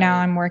me right now,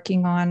 I'm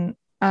working on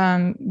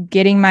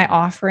getting my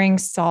offering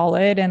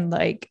solid and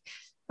like,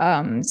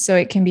 so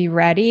it can be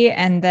ready.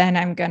 And then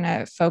I'm going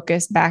to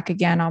focus back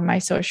again on my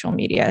social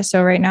media.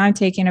 So right now I'm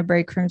taking a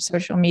break from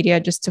social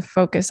media just to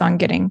focus on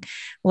getting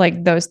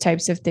like those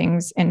types of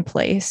things in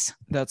place.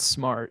 That's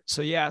smart.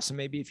 So yeah. So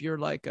maybe if you're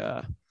like,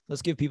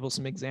 let's give people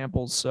some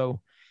examples. So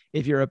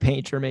if you're a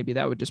painter, maybe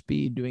that would just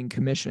be doing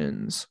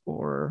commissions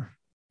or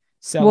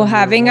selling. Well,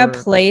 having a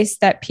place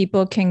that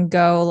people can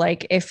go,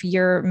 like if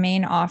your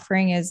main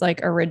offering is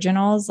like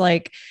originals,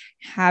 like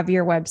have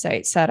your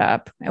website set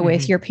up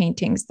with your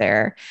paintings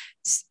there.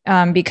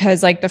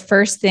 Because like the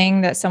first thing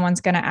that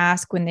someone's going to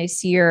ask when they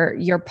see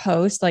your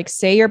post, like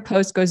say your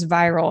post goes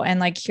viral, and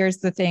like, here's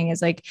the thing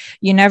is like,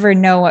 you never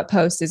know what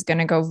post is going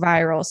to go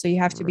viral. So you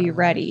have to be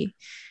ready.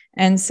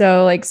 And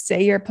so like,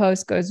 say your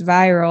post goes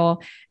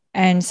viral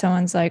and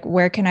someone's like,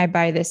 where can I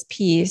buy this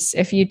piece?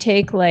 If you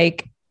take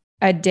like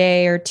a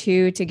day or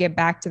two to get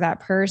back to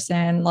that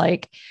person,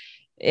 like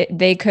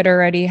they could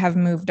already have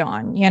moved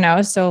on, you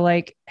know? So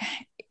like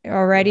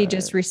already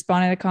just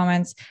respond to the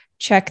comments,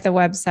 check the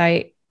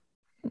website.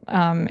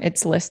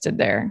 It's listed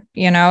there,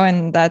 you know,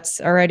 and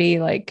that's already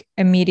like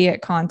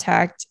immediate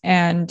contact,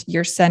 and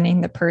you're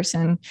sending the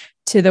person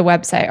to the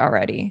website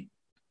already.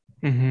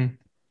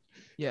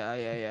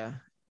 Yeah.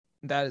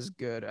 That is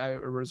good. I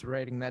was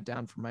writing that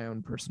down for my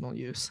own personal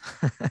use.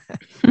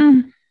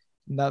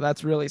 No,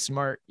 that's really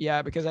smart.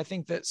 Yeah, because I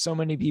think that so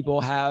many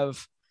people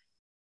have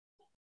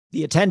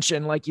the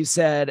attention, like you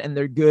said, and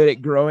they're good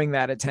at growing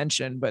that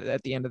attention. But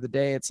at the end of the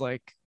day, it's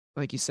like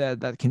you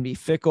said, that can be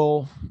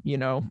fickle, you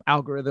know,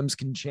 algorithms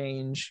can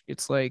change.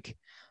 It's like,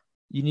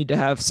 you need to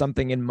have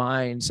something in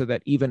mind so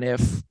that even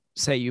if,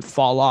 say, you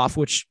fall off,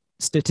 which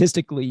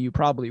statistically you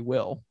probably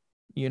will,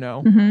 you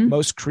know,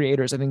 most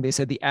creators, I think they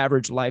said the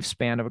average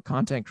lifespan of a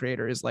content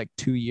creator is like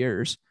 2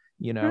 years,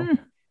 you know,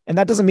 and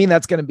that doesn't mean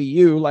that's going to be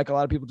you. Like a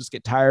lot of people just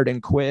get tired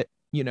and quit,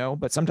 you know,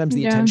 but sometimes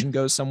the attention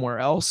goes somewhere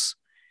else.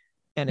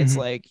 And it's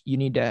like, you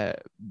need to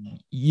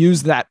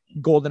use that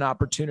golden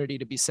opportunity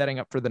to be setting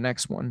up for the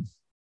next one.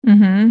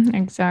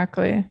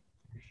 Exactly.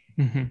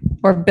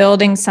 Or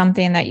building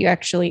something that you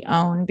actually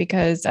own,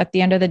 because at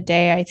the end of the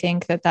day, I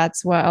think that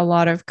that's what a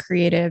lot of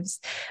creatives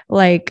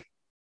like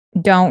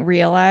don't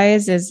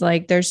realize is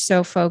like they're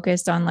so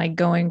focused on like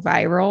going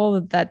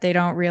viral that they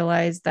don't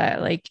realize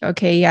that like,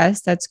 okay,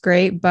 yes, that's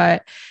great,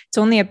 but it's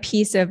only a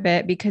piece of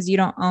it because you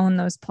don't own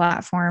those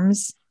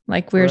platforms.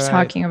 Like we were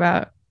talking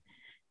about,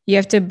 you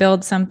have to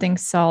build something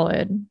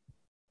solid.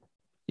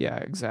 Yeah,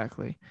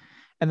 exactly.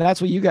 And that's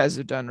what you guys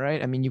have done,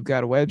 right? I mean, you've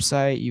got a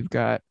website, you've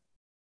got,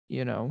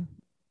 you know,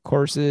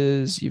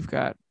 courses, you've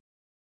got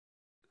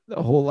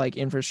the whole like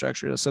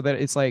infrastructure so that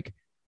it's like,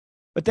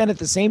 but then at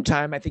the same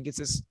time, I think it's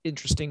this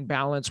interesting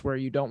balance where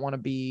you don't want to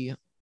be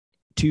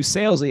too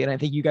salesy. And I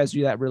think you guys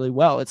do that really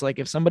well. It's like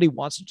if somebody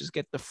wants to just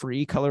get the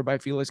free Color by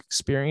Felix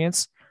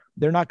experience,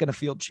 they're not going to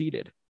feel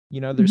cheated.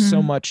 You know, there's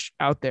so much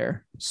out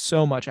there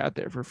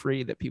for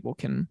free that people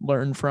can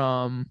learn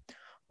from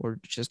or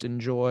just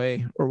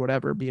enjoy or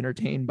whatever, be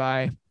entertained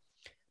by.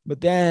 But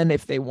then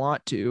if they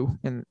want to,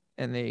 and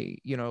they,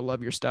 you know,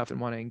 love your stuff and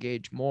want to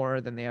engage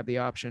more, then they have the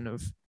option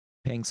of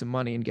paying some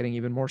money and getting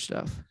even more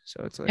stuff.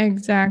 So it's like,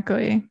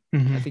 exactly.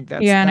 I think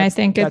that's, and I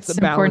think that's it's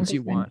the balance important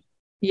you want.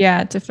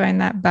 Yeah. To find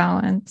that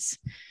balance.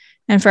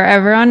 And for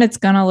everyone, it's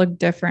going to look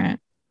different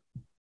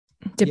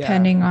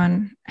depending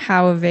on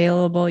how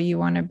available you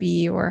want to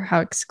be or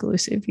how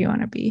exclusive you want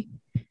to be.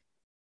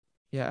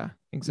 Yeah,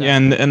 exactly.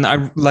 Yeah, and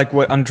I like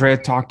what Andrea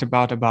talked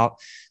about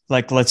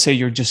like, let's say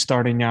you're just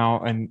starting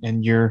out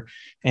and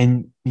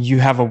you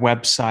have a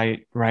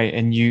website, right?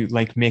 And you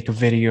like make a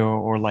video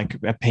or like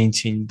a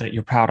painting that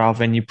you're proud of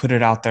and you put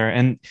it out there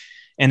and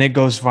it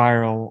goes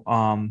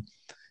viral.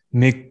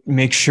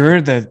 Make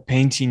sure that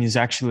painting is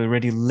actually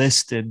already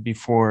listed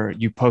before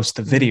you post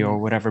the video or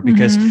whatever,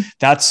 because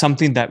that's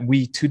something that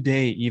we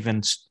today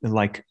even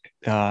like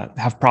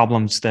have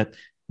problems that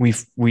we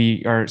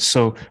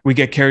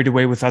get carried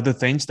away with other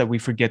things that we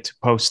forget to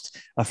post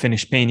a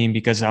finished painting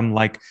because I'm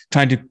like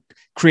trying to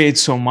create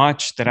so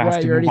much that I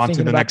have to move on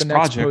to the next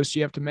project. Post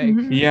you have to make.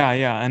 Yeah.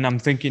 And I'm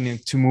thinking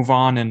to move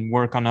on and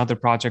work on other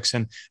projects.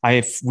 And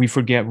we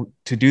forget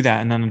to do that.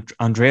 And then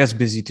Andrea's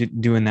busy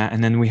doing that.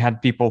 And then we had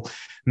people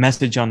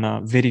message on the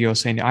video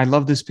saying, I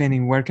love this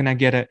painting. Where can I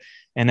get it?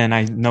 And then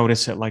I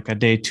notice it like a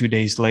day, 2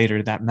 days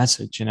later, that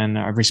message. And then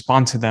I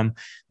respond to them,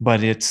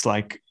 but it's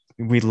like,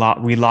 we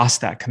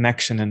lost that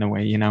connection in a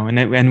way, you know,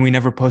 and we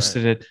never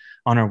posted it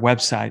on our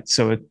website.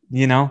 So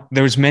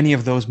there's many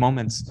of those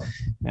moments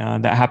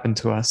that happened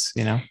to us,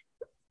 you know.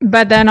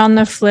 But then on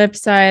the flip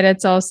side,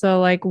 it's also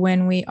like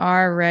when we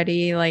are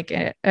ready, like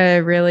a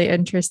really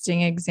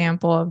interesting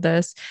example of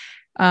this.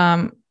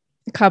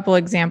 A couple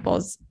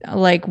examples,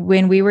 like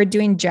when we were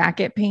doing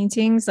jacket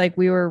paintings, like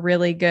we were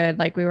really good,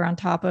 like we were on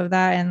top of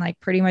that, and like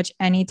pretty much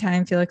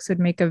anytime Felix would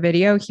make a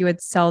video, he would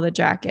sell the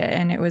jacket,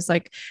 and it was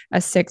like a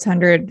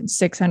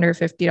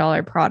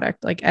 $650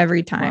 product like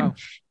every time.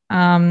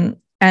 Wow.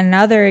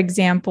 Another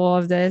example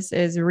of this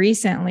is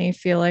recently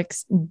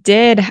Felix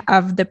did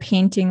have the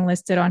painting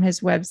listed on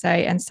his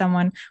website and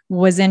someone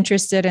was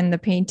interested in the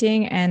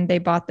painting and they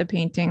bought the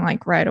painting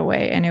like right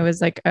away, and it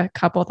was like a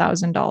couple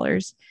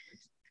 $1,000s.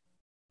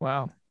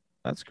 Wow.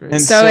 That's great.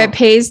 And so it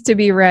pays to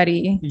be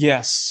ready.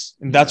 Yes.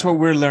 And that's what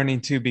we're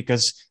learning too,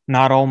 because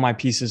not all my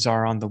pieces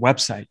are on the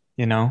website,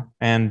 you know,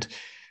 and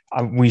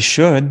we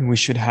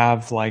should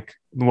have like,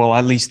 well,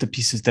 at least the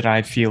pieces that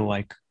I feel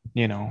like,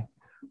 you know,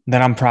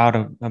 that I'm proud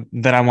of,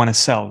 that I want to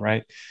sell.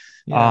 Right.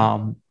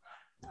 Yeah.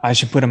 I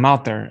should put them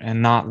out there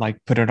and not like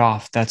put it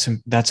off. That's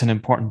an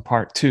important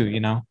part too,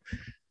 you know,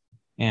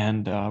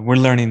 and we're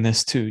learning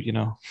this too, you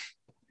know.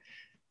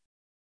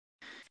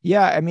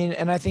 Yeah, I mean,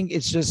 and I think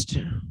it's just,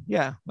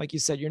 like you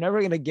said, you're never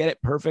going to get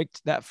it perfect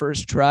that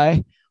first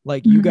try.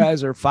 Like you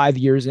guys are 5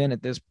 years in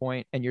at this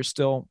point and you're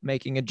still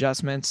making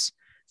adjustments,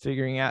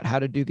 figuring out how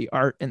to do the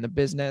art and the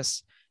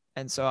business.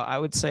 And so I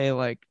would say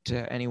like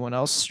to anyone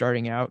else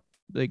starting out,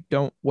 like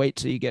don't wait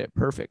till you get it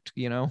perfect,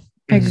 you know?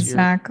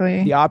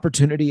 Exactly. The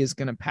opportunity is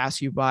going to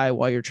pass you by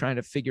while you're trying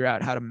to figure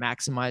out how to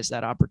maximize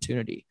that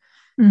opportunity.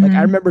 Like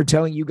I remember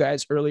telling you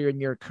guys earlier in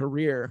your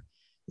career,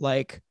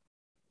 like,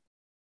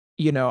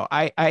 you know,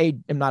 I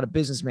am not a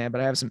businessman,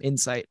 but I have some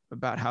insight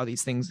about how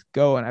these things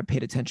go. And I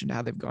paid attention to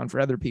how they've gone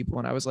for other people.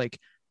 And I was like,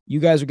 you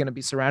guys are going to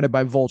be surrounded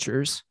by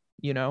vultures,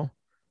 you know,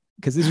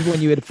 because this is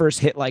when you had first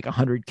hit like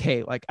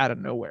 100K, like out of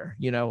nowhere,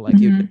 you know, like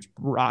you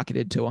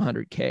rocketed to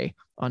 100K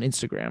on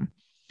Instagram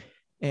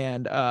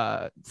and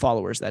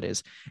followers, that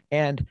is.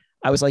 And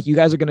I was like, you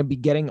guys are going to be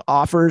getting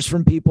offers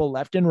from people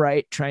left and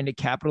right, trying to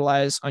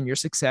capitalize on your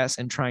success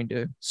and trying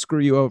to screw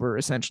you over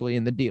essentially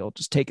in the deal.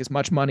 Just take as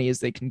much money as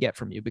they can get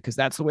from you, because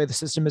that's the way the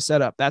system is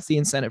set up. That's the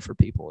incentive for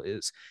people,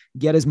 is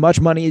get as much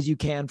money as you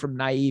can from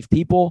naive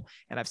people.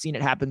 And I've seen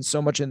it happen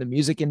so much in the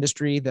music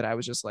industry that I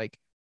was just like,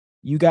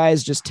 you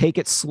guys just take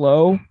it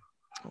slow.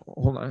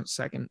 Hold on a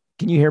second.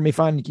 Can you hear me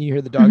fine? Can you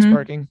hear the dogs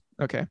barking?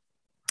 Okay.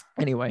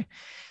 Anyway,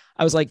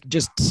 I was like,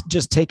 just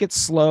take it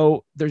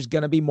slow. There's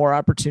going to be more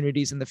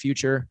opportunities in the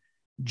future.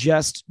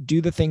 Just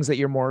do the things that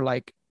you're more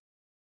like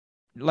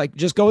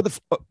just go with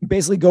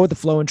basically go with the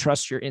flow and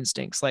trust your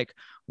instincts. Like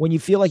when you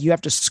feel like you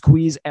have to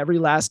squeeze every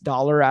last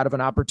dollar out of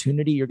an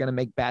opportunity, you're going to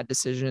make bad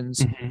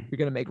decisions. You're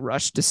going to make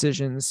rush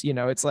decisions. You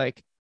know, it's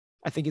like,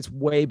 I think it's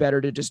way better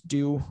to just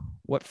do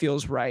what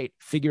feels right,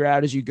 figure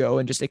out as you go,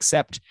 and just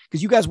accept,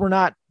 because you guys were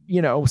not,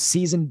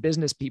 seasoned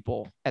business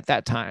people at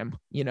that time,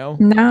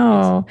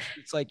 No.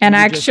 It's like, and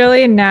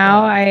actually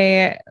now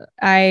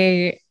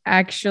I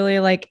actually,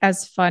 like,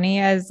 as funny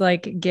as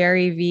like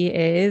Gary V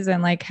is,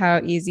 and like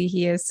how easy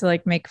he is to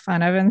like make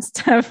fun of and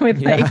stuff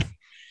with like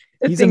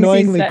he's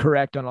annoyingly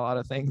correct on a lot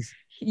of things.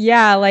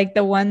 Yeah, like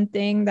the one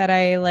thing that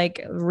I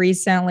like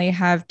recently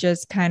have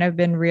just kind of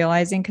been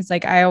realizing, because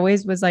like I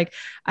always was like,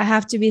 I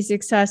have to be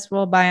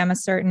successful by I'm a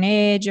certain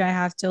age. I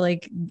have to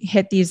like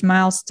hit these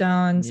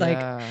milestones, like,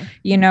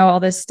 all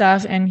this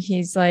stuff. And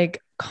he's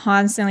like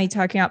constantly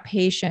talking about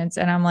patience.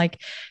 And I'm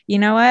like, you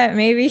know what?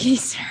 Maybe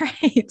he's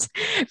right.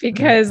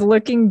 Because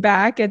looking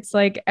back, it's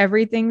like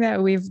everything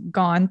that we've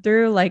gone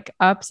through, like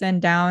ups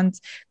and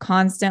downs,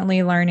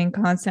 constantly learning,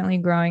 constantly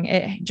growing.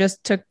 It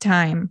just took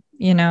time.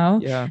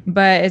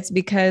 But it's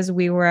because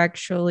we were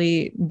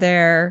actually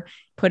there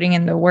putting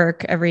in the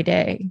work every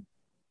day.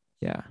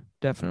 Yeah,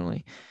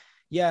 definitely.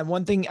 Yeah. And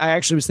one thing I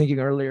actually was thinking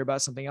earlier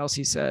about something else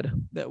he said,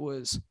 that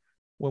was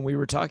when we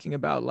were talking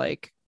about,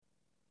 like,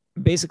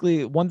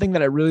 basically one thing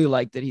that I really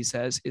like that he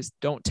says is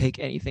don't take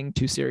anything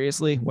too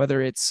seriously,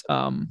 whether it's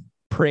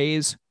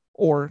praise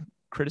or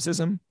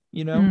criticism,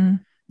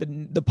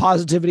 the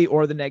positivity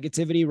or the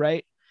negativity.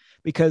 Right.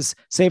 Because,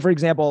 say, for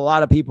example, a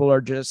lot of people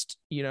are just,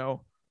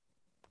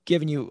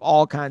 giving you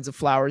all kinds of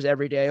flowers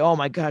every day. Oh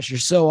my gosh, you're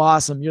so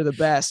awesome. You're the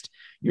best.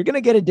 You're going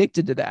to get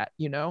addicted to that,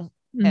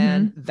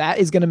 and that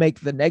is going to make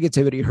the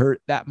negativity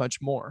hurt that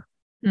much more.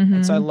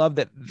 And so I love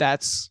that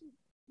that's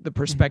the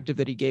perspective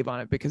that he gave on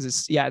it, because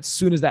as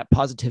soon as that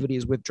positivity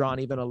is withdrawn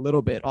even a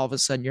little bit, all of a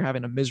sudden you're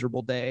having a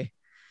miserable day,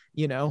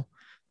 and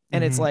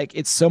it's like,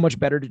 it's so much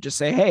better to just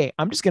say, hey,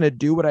 I'm just going to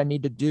do what I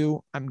need to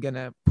do. I'm going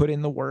to put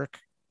in the work,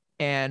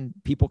 and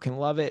people can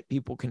love it.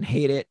 People can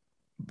hate it,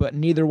 but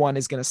neither one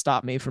is going to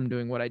stop me from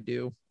doing what I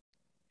do,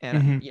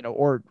 and,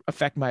 or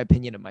affect my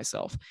opinion of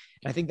myself.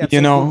 And I think that's,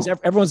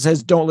 everyone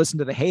says, don't listen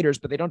to the haters,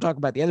 but they don't talk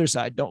about the other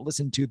side. Don't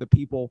listen to the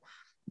people,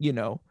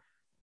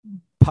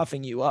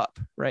 puffing you up.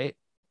 Right.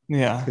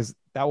 Yeah. Because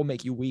that will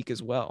make you weak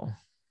as well.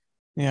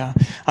 Yeah.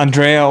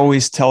 Andrea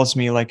always tells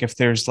me, like, if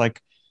there's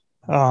like,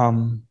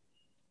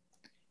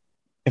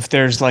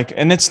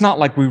 and it's not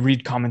like we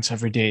read comments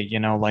every day,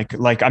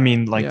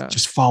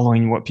 just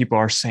following what people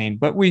are saying,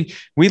 but we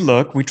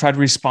try to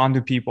respond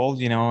to people,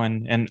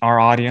 and our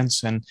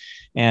audience, and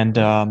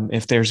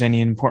if there's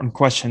any important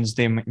questions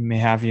they may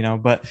have,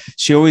 but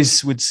she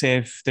always would say,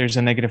 if there's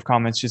a negative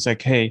comment, she's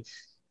like, hey,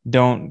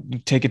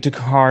 don't take it to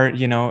heart,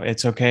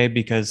 it's okay,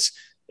 because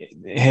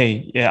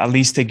hey, yeah, at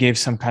least they gave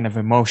some kind of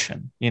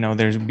emotion,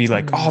 there'd be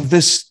like, oh,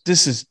 this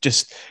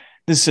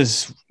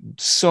is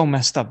so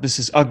messed up. This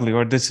is ugly,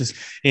 or this is,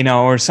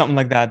 or something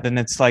like that. Then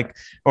it's like,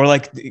 or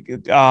like,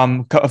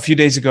 a few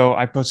days ago,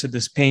 I posted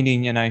this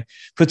painting and I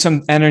put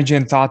some energy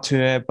and thought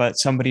to it, but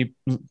somebody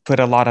put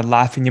a lot of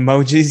laughing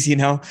emojis,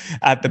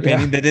 at the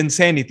painting. They didn't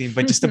say anything,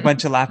 but just a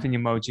bunch of laughing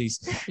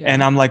emojis.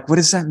 And I'm like, what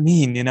does that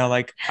mean?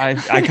 I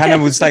kind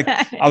of was like,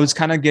 I was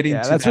kind of getting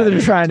to that's what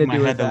they're trying to do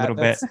with a little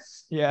bit.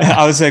 Yeah.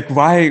 I was like,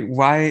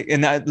 why?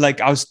 And I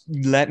was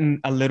letting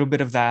a little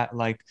bit of that,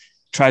 like,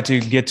 try to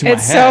get to my head.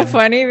 It's so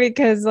funny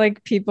because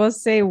like people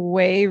say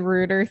way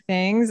ruder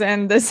things,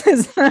 and this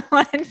is the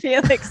one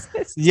Felix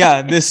is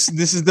saying. This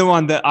is the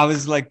one that I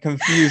was like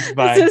confused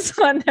by. This is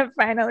one that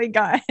finally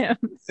got him.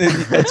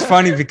 It's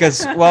funny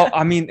because, well,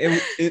 I mean,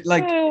 it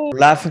like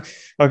laughing.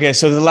 Okay,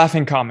 so the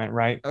laughing comment,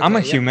 right? Okay, I'm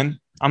a human.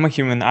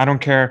 I don't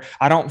care.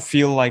 I don't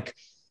feel like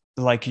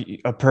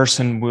a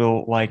person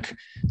will like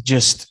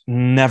just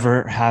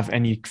never have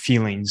any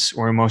feelings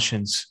or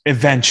emotions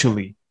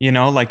eventually,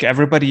 like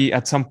everybody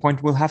at some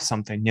point will have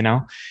something,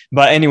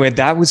 but anyway,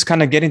 that was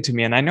kind of getting to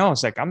me. And I know I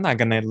was like, I'm not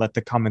going to let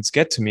the comments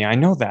get to me. I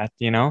know that,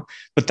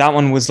 but that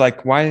one was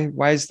like, why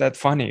is that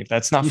funny?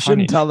 That's not you funny.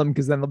 Shouldn't tell them,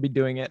 because then they'll be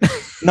doing it.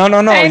 No. I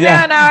know,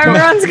 now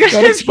everyone's going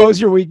to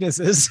expose your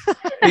weaknesses.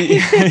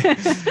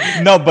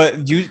 No,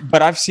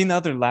 but I've seen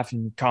other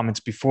laughing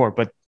comments before,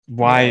 but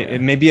why?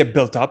 Maybe it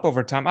built up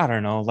over time. I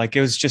don't know. Like,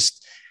 it was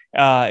just,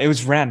 it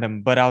was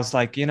random, but I was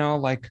like,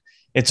 like,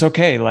 it's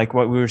okay. Like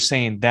what we were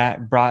saying,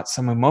 that brought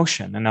some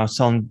emotion. And I was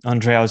telling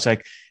Andrea, I was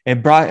like,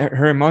 it brought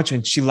her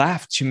emotion. She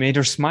laughed, she made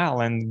her smile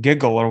and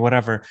giggle or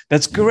whatever.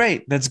 That's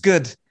great. That's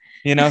good.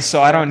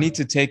 So I don't need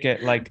to take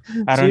it. Like,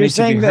 I don't need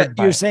to be hurt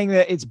by it. You're saying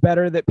that it's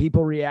better that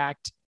people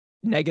react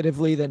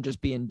negatively than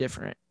just be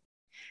indifferent.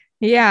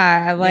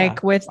 Yeah,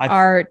 like with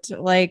art,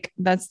 like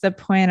that's the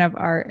point of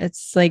art.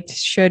 It's like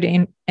should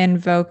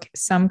invoke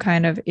some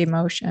kind of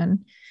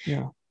emotion.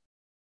 Yeah.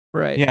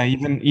 Right. Yeah,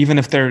 even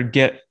if they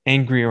get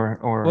angry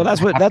or well,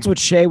 that's what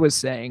Shay was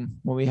saying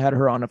when we had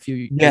her on a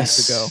few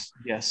days ago.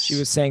 Yes. She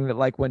was saying that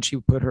like when she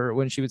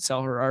would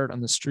sell her art on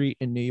the street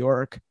in New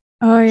York.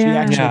 Oh yeah. She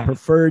actually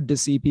preferred to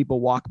see people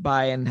walk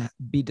by and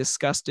be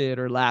disgusted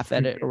or laugh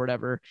at it or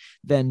whatever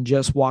than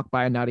just walk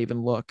by and not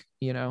even look,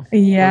 Yeah. Or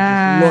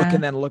just look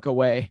and then look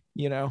away,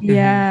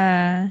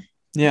 Yeah.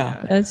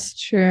 Yeah. That's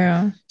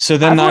true. So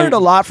then I've learned a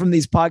lot from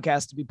these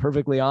podcasts, to be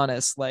perfectly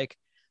honest. Like,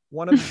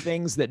 one of the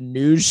things that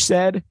Nuge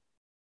said.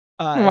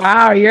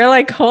 Wow, you're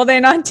like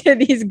holding on to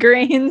these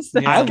grains.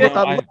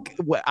 Yeah,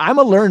 I'm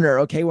a learner.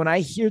 Okay, when I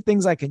hear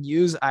things I can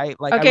use,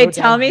 Okay,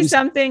 tell me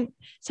something.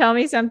 Tell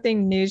me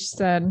something Nuge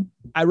said.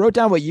 I wrote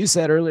down what you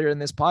said earlier in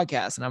this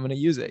podcast, and I'm going to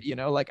use it.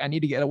 Like I need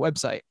to get a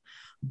website,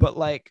 but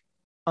like,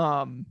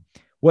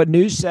 what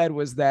Nuge said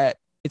was that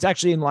it's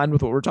actually in line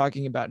with what we're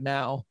talking about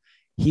now.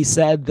 He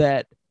said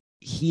that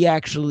he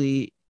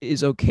actually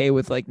is okay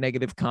with like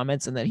negative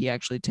comments and that he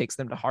actually takes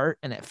them to heart.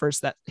 And at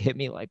first that hit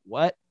me like,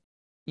 what?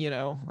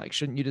 Like,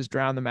 shouldn't you just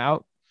drown them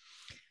out?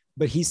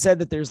 But he said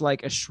that there's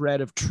like a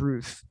shred of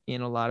truth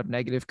in a lot of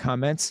negative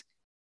comments.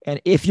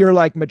 And if you're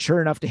like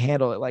mature enough to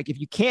handle it, like if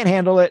you can't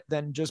handle it,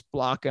 then just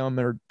block them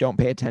or don't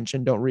pay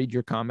attention. Don't read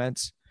your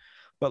comments.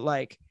 But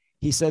like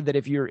he said that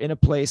if you're in a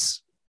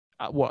place,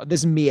 well, this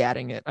is me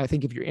adding it. I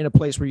think if you're in a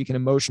place where you can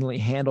emotionally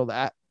handle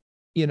that,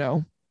 you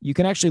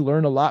can actually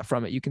learn a lot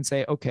from it. You can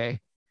say, okay,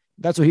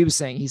 that's what he was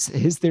saying.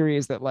 His theory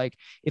is that like,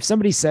 if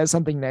somebody says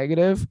something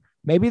negative,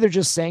 maybe they're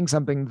just saying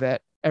something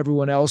that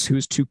everyone else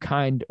who's too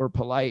kind or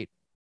polite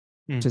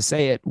to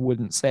say it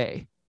wouldn't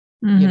say,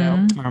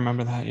 I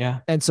remember that. Yeah.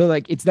 And so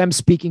like, it's them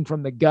speaking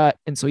from the gut.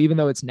 And so even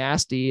though it's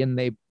nasty and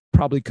they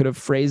probably could have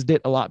phrased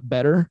it a lot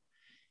better,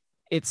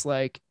 it's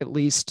like, at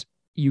least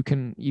you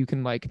can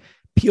like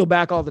peel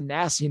back all the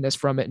nastiness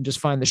from it and just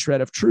find the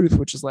shred of truth,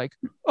 which is like,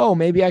 oh,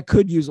 maybe I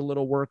could use a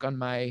little work on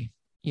my,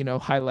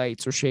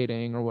 highlights or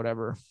shading or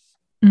whatever.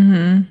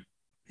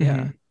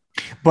 Yeah.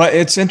 But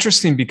it's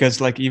interesting because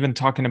like, even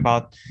talking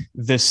about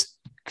this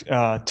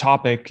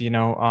topic,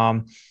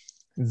 I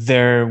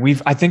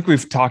think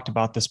we've talked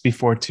about this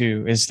before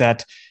too, is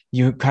that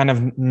you kind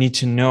of need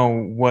to know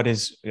what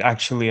is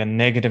actually a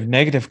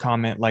negative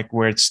comment, like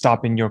where it's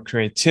stopping your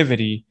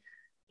creativity,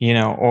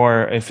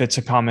 or if it's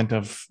a comment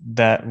of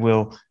that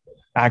will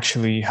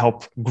actually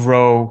help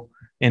grow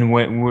in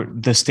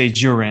the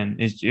stage you're in.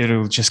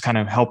 It'll just kind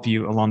of help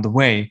you along the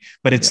way,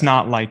 but it's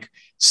not like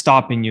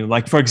stopping you.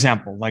 Like, for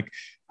example, like,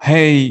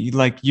 hey,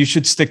 like you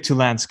should stick to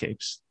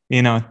landscapes,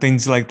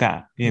 things like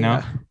that, you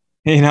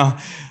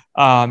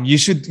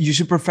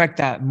should perfect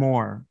that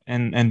more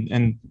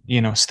and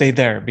stay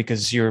there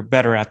because you're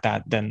better at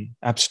that than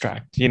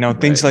abstract,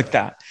 things like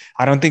that.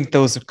 I don't think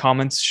those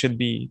comments should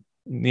be,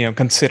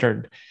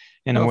 considered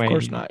in a way. Of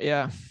course not.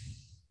 Yeah,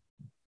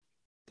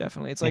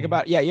 definitely. It's like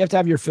about, you have to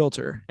have your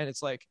filter, and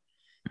it's like,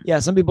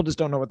 some people just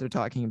don't know what they're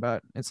talking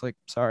about. It's like,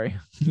 sorry,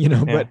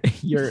 but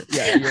you're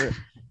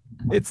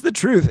it's the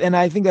truth. And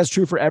I think that's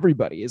true for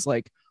everybody. Is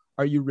like,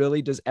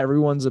 does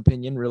everyone's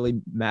opinion really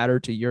matter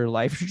to your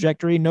life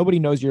trajectory? Nobody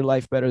knows your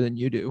life better than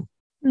you do,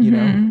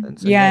 And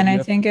so, and I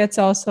think it's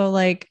also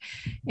like,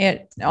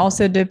 it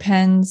also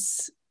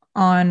depends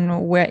on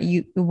what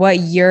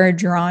you're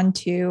drawn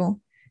to,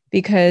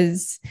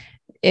 because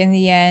in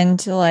the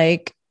end,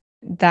 like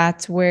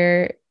that's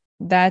going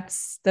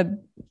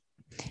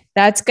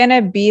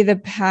to be the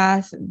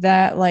path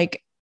that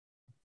like,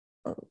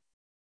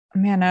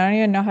 man, I don't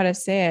even know how to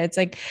say it. It's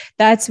like,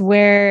 that's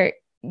where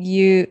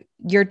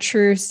your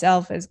true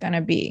self is going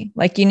to be.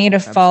 Like, you need to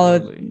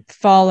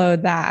follow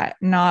that,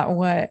 not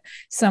what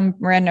some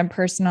random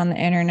person on the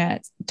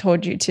internet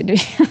told you to do.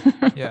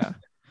 Yeah.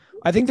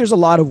 I think there's a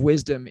lot of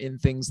wisdom in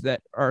things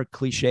that are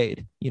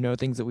cliched,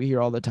 things that we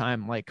hear all the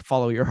time, like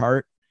follow your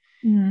heart.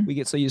 We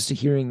get so used to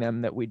hearing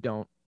them that we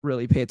don't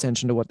really pay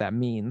attention to what that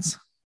means,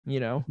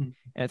 And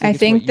I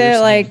think that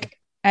like,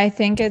 I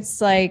think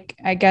it's like,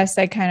 I guess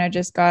I kind of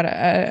just got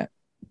a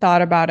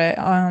thought about it.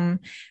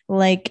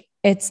 Like,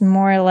 it's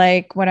more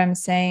like what I'm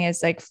saying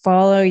is like,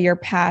 follow your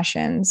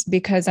passions,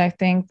 because I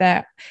think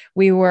that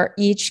we were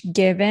each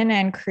given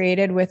and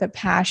created with a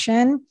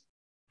passion.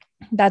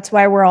 That's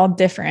why we're all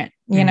different,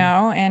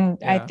 and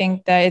I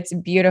think that it's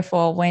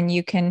beautiful when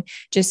you can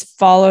just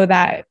follow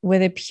that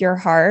with a pure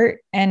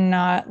heart and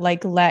not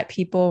like let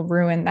people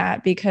ruin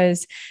that,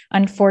 because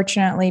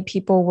unfortunately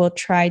people will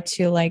try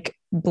to like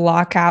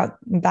block out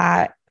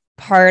that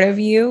part of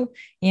you.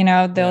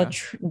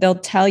 They'll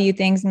tell you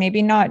things,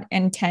 maybe not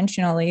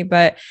intentionally,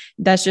 but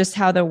that's just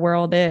how the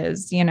world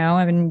is,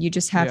 and you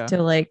just have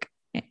to like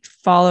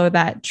follow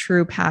that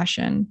true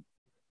passion.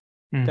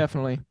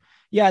 Definitely.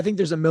 Yeah, I think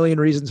there's a million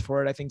reasons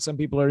for it. I think some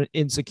people are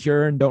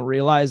insecure and don't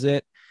realize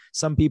it.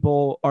 Some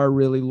people are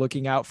really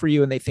looking out for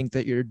you and they think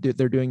that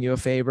they're doing you a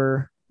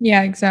favor.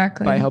 Yeah,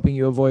 exactly. By helping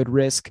you avoid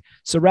risk.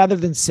 So rather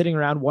than sitting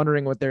around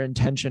wondering what their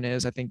intention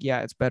is, I think,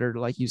 it's better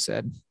to, like you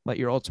said, let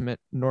your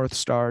ultimate North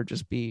Star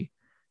just be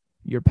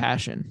your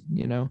passion,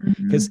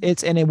 because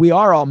and we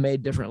are all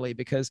made differently,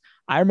 because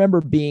I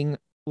remember being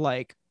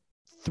like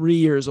 3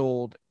 years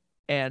old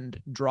and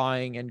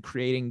drawing and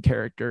creating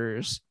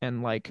characters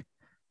and like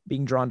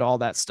being drawn to all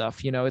that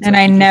stuff, it's and like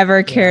I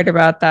never cared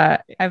about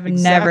that. I've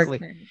exactly.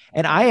 never cared.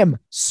 And I am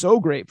so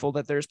grateful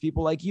that there's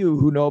people like you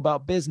who know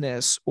about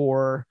business,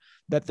 or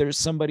that there's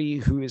somebody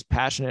who is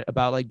passionate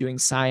about like doing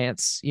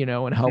science,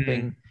 and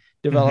helping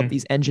develop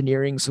these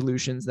engineering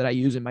solutions that I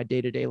use in my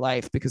day-to-day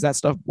life, because that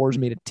stuff bores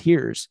me to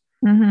tears,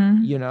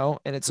 and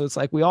it's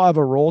like, we all have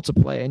a role to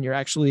play, and you're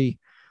actually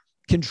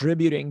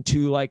contributing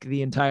to like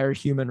the entire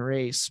human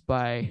race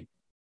by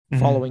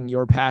following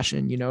your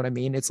passion. You know what I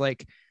mean? It's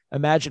like,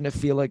 imagine if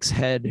Felix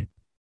had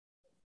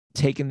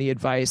taken the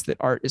advice that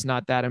art is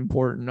not that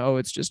important. Oh,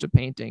 it's just a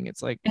painting.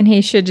 It's like, and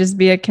he should just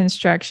be a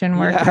construction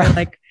worker,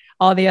 like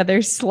all the other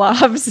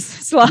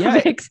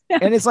Slavics. Yeah.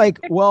 And it's like,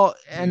 well,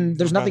 and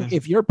there's nothing,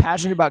 if you're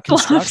passionate about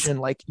construction,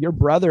 like your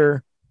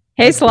brother,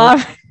 hey,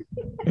 Slav,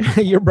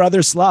 your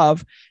brother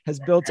Slav has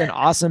built an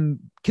awesome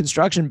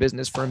construction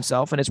business for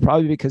himself. And it's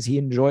probably because he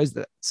enjoys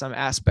some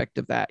aspect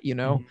of that, you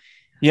know?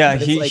 Yeah.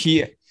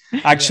 He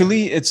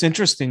actually, it's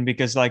interesting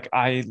because like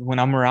when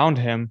I'm around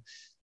him,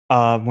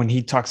 when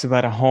he talks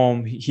about a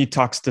home, he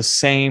talks the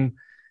same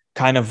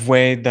kind of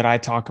way that I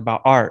talk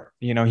about art.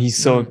 You know, he's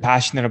so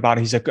passionate about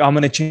it. He's like, I'm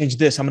going to change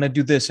this. I'm going to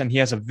do this. And he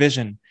has a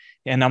vision.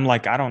 And I'm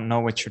like, I don't know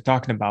what you're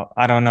talking about.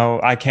 I don't know.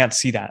 I can't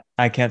see that.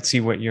 I can't see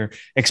what you're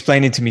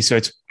explaining to me. So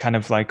it's kind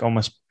of like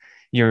almost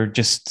you're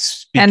just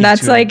speaking. And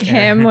that's like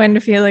him when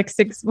Felix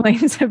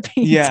explains a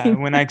painting. Yeah.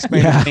 When I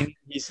explain the painting,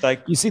 he's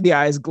like, you see the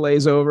eyes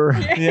glaze over.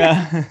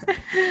 Yeah.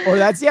 Or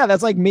that's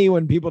like me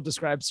when people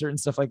describe certain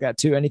stuff like that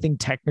too. Anything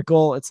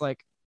technical, it's like,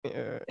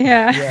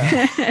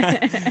 yeah.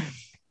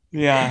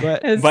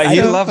 But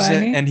he loves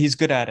it and he's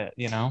good at it,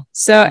 you know?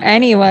 So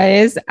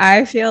anyways,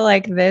 I feel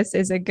like this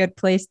is a good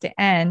place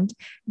to end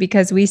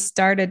because we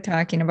started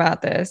talking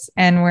about this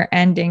and we're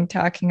ending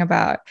talking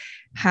about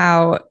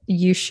how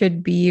you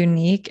should be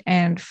unique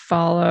and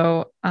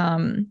follow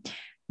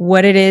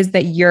what it is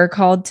that you're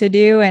called to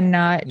do and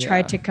not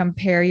try to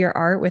compare your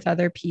art with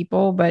other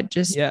people, but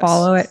just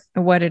follow it,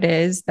 what it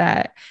is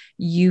that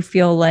you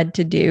feel led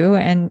to do.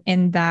 And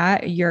in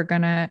that you're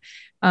going to,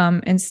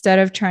 instead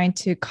of trying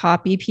to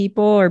copy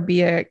people or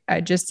be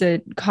just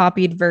a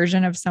copied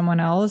version of someone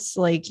else,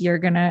 like you're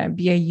going to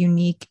be a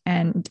unique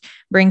and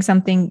bring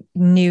something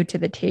new to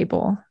the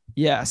table.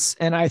 Yes.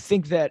 And I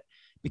think that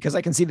because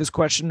I can see this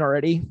question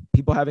already,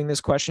 people having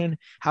this question,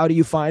 how do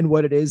you find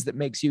what it is that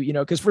makes you, you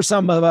know, because for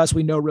some of us,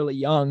 we know really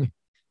young,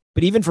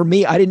 but even for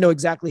me, I didn't know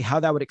exactly how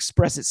that would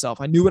express itself.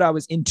 I knew what I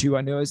was into.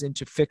 I knew I was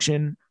into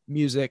fiction,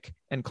 music,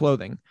 and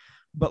clothing,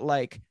 but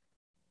like,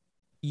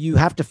 you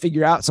have to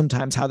figure out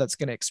sometimes how that's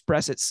going to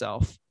express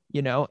itself,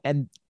 you know?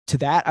 And to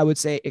that, I would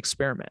say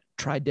experiment,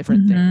 try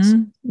different things.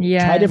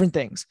 Yeah. Try different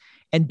things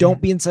and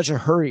don't be in such a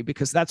hurry,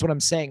 because that's what I'm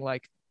saying.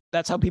 Like,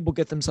 that's how people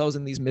get themselves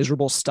in these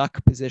miserable,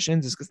 stuck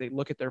positions, is because they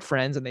look at their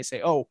friends and they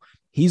say, oh,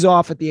 he's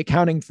off at the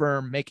accounting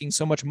firm making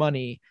so much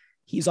money.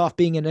 He's off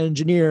being an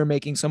engineer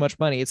making so much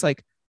money. It's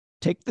like,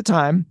 take the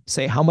time,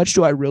 say, how much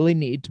do I really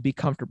need to be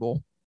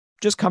comfortable?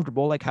 Just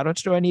comfortable. Like, how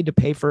much do I need to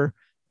pay for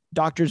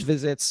doctor's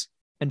visits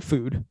and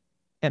food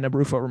and a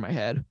roof over my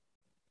head?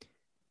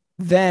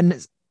 Then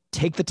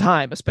take the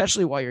time,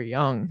 especially while you're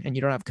young and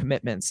you don't have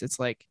commitments.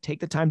 It's like, take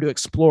the time to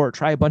explore,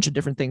 try a bunch of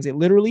different things. It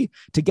literally,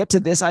 to get to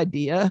this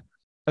idea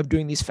of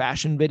doing these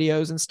fashion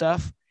videos and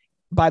stuff.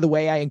 By the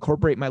way, I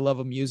incorporate my love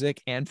of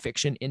music and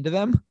fiction into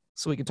them,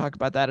 so we can talk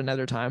about that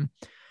another time.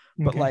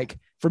 Okay. But like,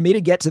 for me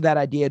to get to that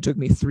idea, it took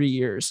me 3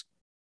 years.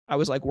 I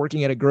was like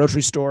working at a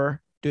grocery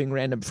store, doing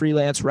random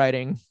freelance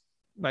writing,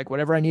 like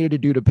whatever I needed to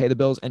do to pay the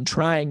bills, and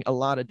trying a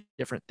lot of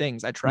different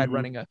things. I tried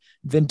running a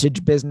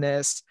vintage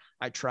business.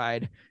 I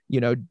tried, you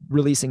know,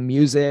 releasing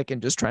music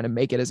and just trying to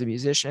make it as a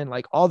musician,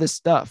 like all this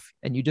stuff.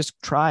 And you just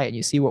try and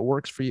you see what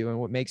works for you and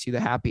what makes you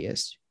the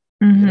happiest.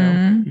 You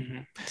know?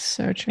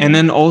 So true. And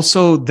then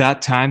also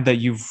that time that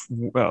you've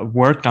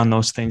worked on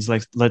those things,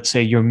 like let's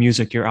say your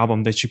music, your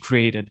album that you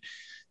created,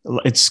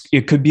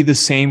 it could be the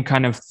same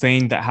kind of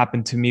thing that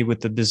happened to me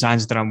with the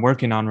designs that I'm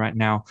working on right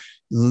now.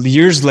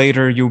 Years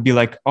later, you'll be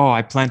like, oh,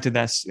 I planted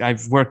that.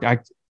 I've worked.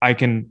 I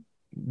can.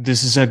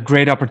 This is a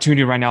great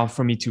opportunity right now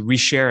for me to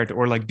reshare it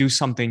or like do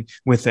something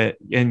with it.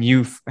 And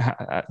you've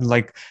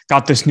like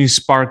got this new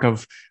spark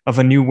of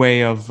a new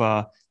way of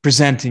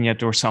presenting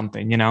it or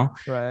something, you know,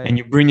 right? And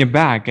you bring it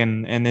back,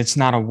 and it's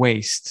not a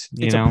waste.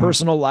 It's a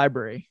personal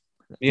library.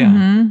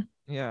 Yeah.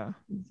 Yeah.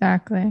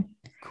 Exactly.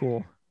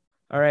 Cool.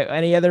 All right.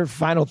 Any other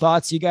final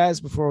thoughts, you guys,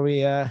 before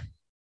we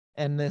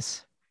end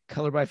this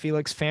Color by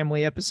Felix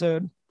family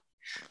episode?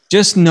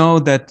 Just know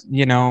that,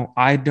 you know,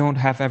 I don't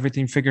have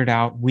everything figured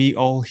out. We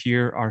all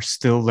here are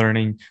still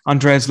learning.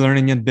 Andrea's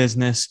learning in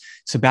business.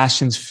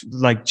 Sebastian's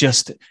like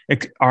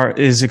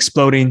is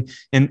exploding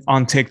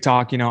on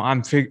TikTok. You know,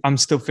 I'm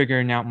still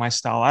figuring out my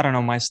style. I don't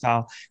know my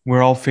style.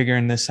 We're all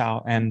figuring this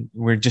out, and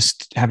we're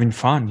just having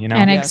fun, you know,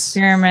 and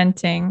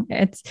experimenting.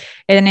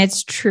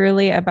 It's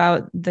truly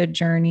about the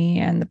journey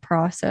and the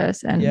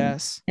process. And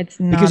it's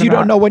not because you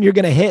don't know when you're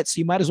going to hit. So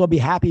you might as well be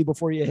happy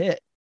before you hit.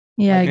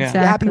 Yeah, exactly.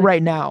 You're happy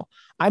right now.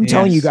 I'm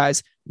telling you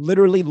guys,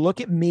 literally look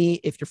at me.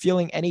 If you're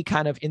feeling any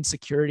kind of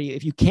insecurity,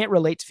 if you can't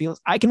relate to Felix,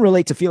 I can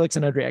relate to Felix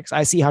and Andrea because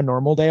I see how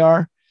normal they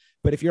are.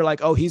 But if you're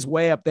like, oh, he's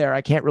way up there,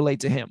 I can't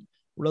relate to him.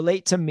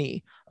 Relate to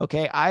me.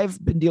 Okay.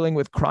 I've been dealing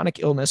with chronic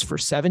illness for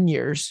 7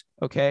 years.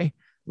 Okay.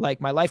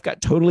 Like my life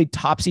got totally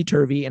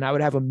topsy-turvy and I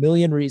would have a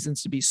million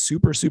reasons to be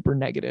super, super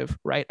negative,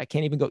 right? I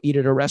can't even go eat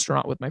at a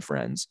restaurant with my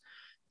friends.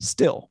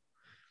 Still,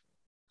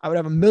 I would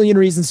have a million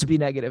reasons to be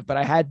negative, but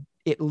I had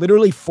it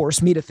literally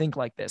forced me to think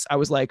like this. I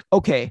was like,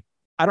 okay,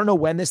 I don't know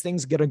when this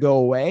thing's going to go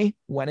away,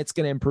 when it's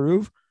going to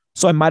improve.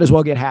 So I might as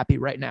well get happy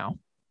right now,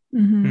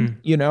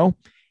 you know,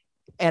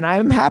 and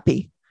I'm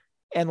happy.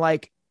 And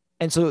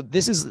so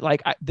this is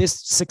like this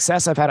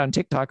success I've had on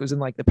TikTok was in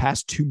like the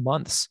past 2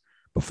 months.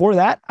 Before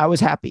that, I was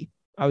happy.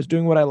 I was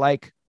doing what I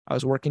like. I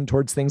was working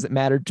towards things that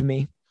mattered to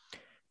me,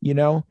 you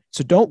know?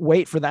 So don't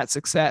wait for that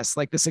success.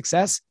 Like the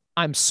success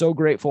I'm so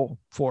grateful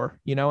for,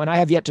 you know, and I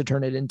have yet to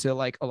turn it into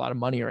like a lot of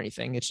money or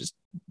anything. It's just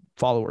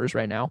followers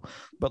right now,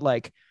 but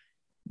like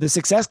the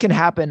success can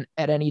happen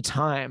at any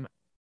time.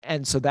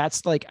 And so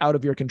that's like out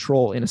of your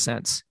control in a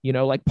sense, you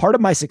know, like part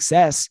of my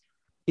success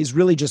is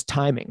really just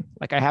timing.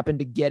 Like I happened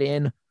to get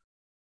in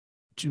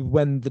to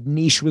when the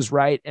niche was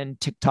right and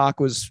TikTok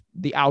was,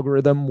 the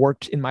algorithm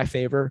worked in my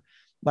favor.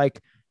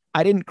 Like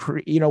I didn't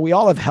create, you know, we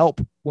all have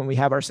help when we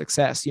have our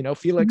success, you know,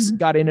 Felix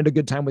got in at a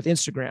good time with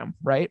Instagram,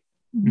 right?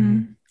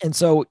 And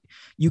so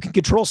you can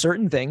control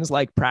certain things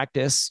like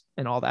practice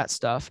and all that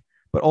stuff,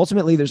 but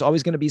ultimately there's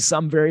always going to be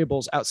some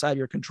variables outside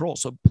your control.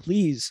 So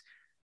please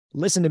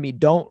listen to me.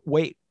 Don't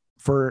wait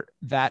for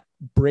that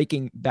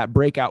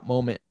breakout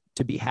moment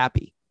to be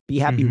happy. Be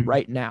happy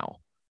right now.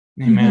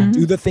 Amen.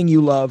 Do the thing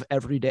you love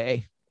every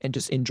day and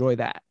just enjoy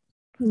that.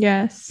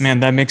 Yes. Man,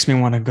 that makes me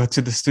want to go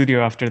to the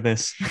studio after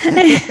this.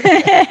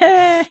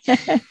 I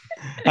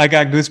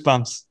got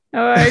goosebumps.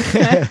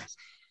 Okay.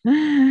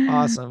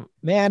 Awesome,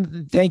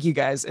 man. Thank you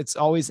guys. It's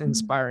always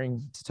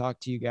inspiring to talk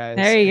to you guys.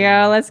 There you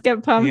go. Let's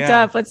get pumped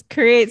up. Let's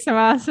create some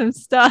awesome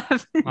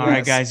stuff. All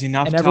right, guys.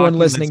 Enough. And everyone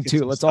listening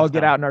too. Let's all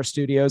get out in our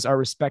studios, our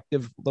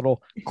respective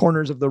little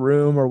corners of the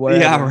room or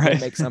wherever. Yeah,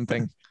 right. Make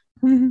something.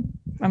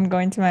 I'm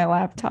going to my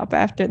laptop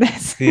after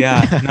this.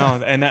 Yeah,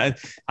 no. And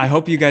I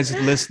hope you guys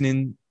are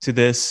listening to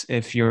this.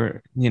 If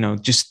you're, you know,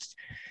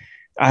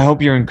 I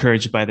hope you're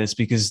encouraged by this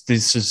because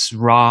this is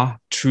raw,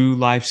 true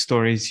life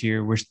stories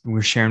here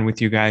we're sharing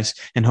with you guys,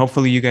 and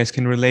hopefully you guys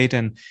can relate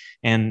and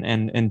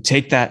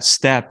take that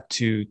step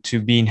to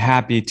being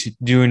happy, to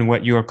doing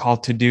what you are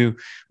called to do,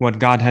 what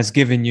God has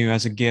given you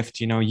as a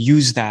gift. You know,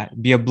 use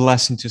that, be a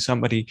blessing to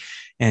somebody,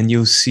 and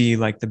you'll see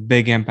like the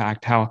big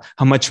impact, how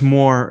much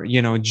more,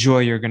 you know, joy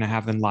you're going to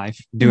have in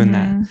life doing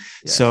that.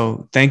 Yes.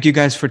 So thank you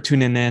guys for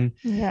tuning in.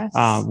 Yes.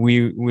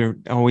 We're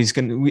always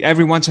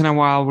every once in a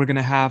while, we're going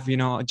to have, you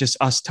know, just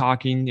us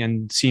talking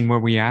and seeing where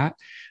we at.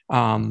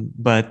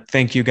 But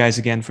thank you guys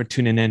again for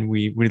tuning in.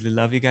 We really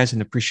love you guys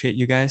and appreciate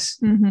you guys.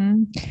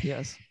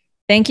 Yes.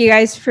 Thank you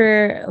guys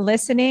for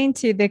listening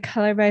to the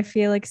Color by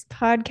Felix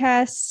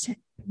podcast.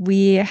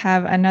 We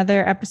have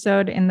another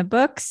episode in the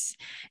books.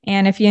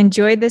 And if you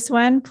enjoyed this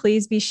one,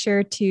 please be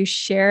sure to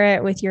share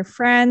it with your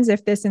friends.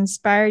 If this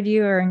inspired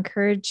you or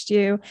encouraged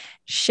you,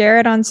 share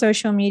it on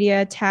social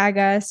media, tag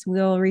us.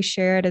 We'll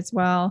reshare it as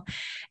well.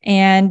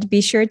 And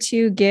be sure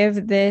to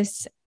give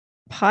this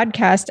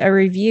podcast a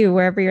review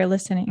wherever you're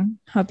listening.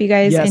 Hope you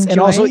guys enjoy.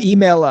 And also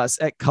email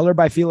us at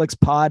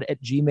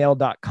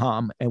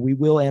colorbyfelixpod@gmail.com and we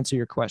will answer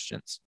your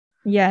questions.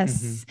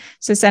 Yes.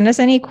 So send us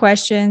any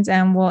questions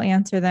and we'll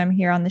answer them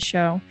here on the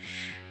show.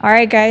 All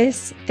right,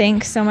 guys.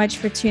 Thanks so much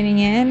for tuning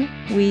in.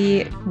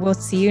 We will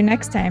see you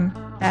next time.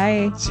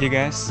 Bye. See you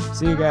guys.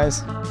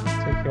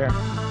 Take care.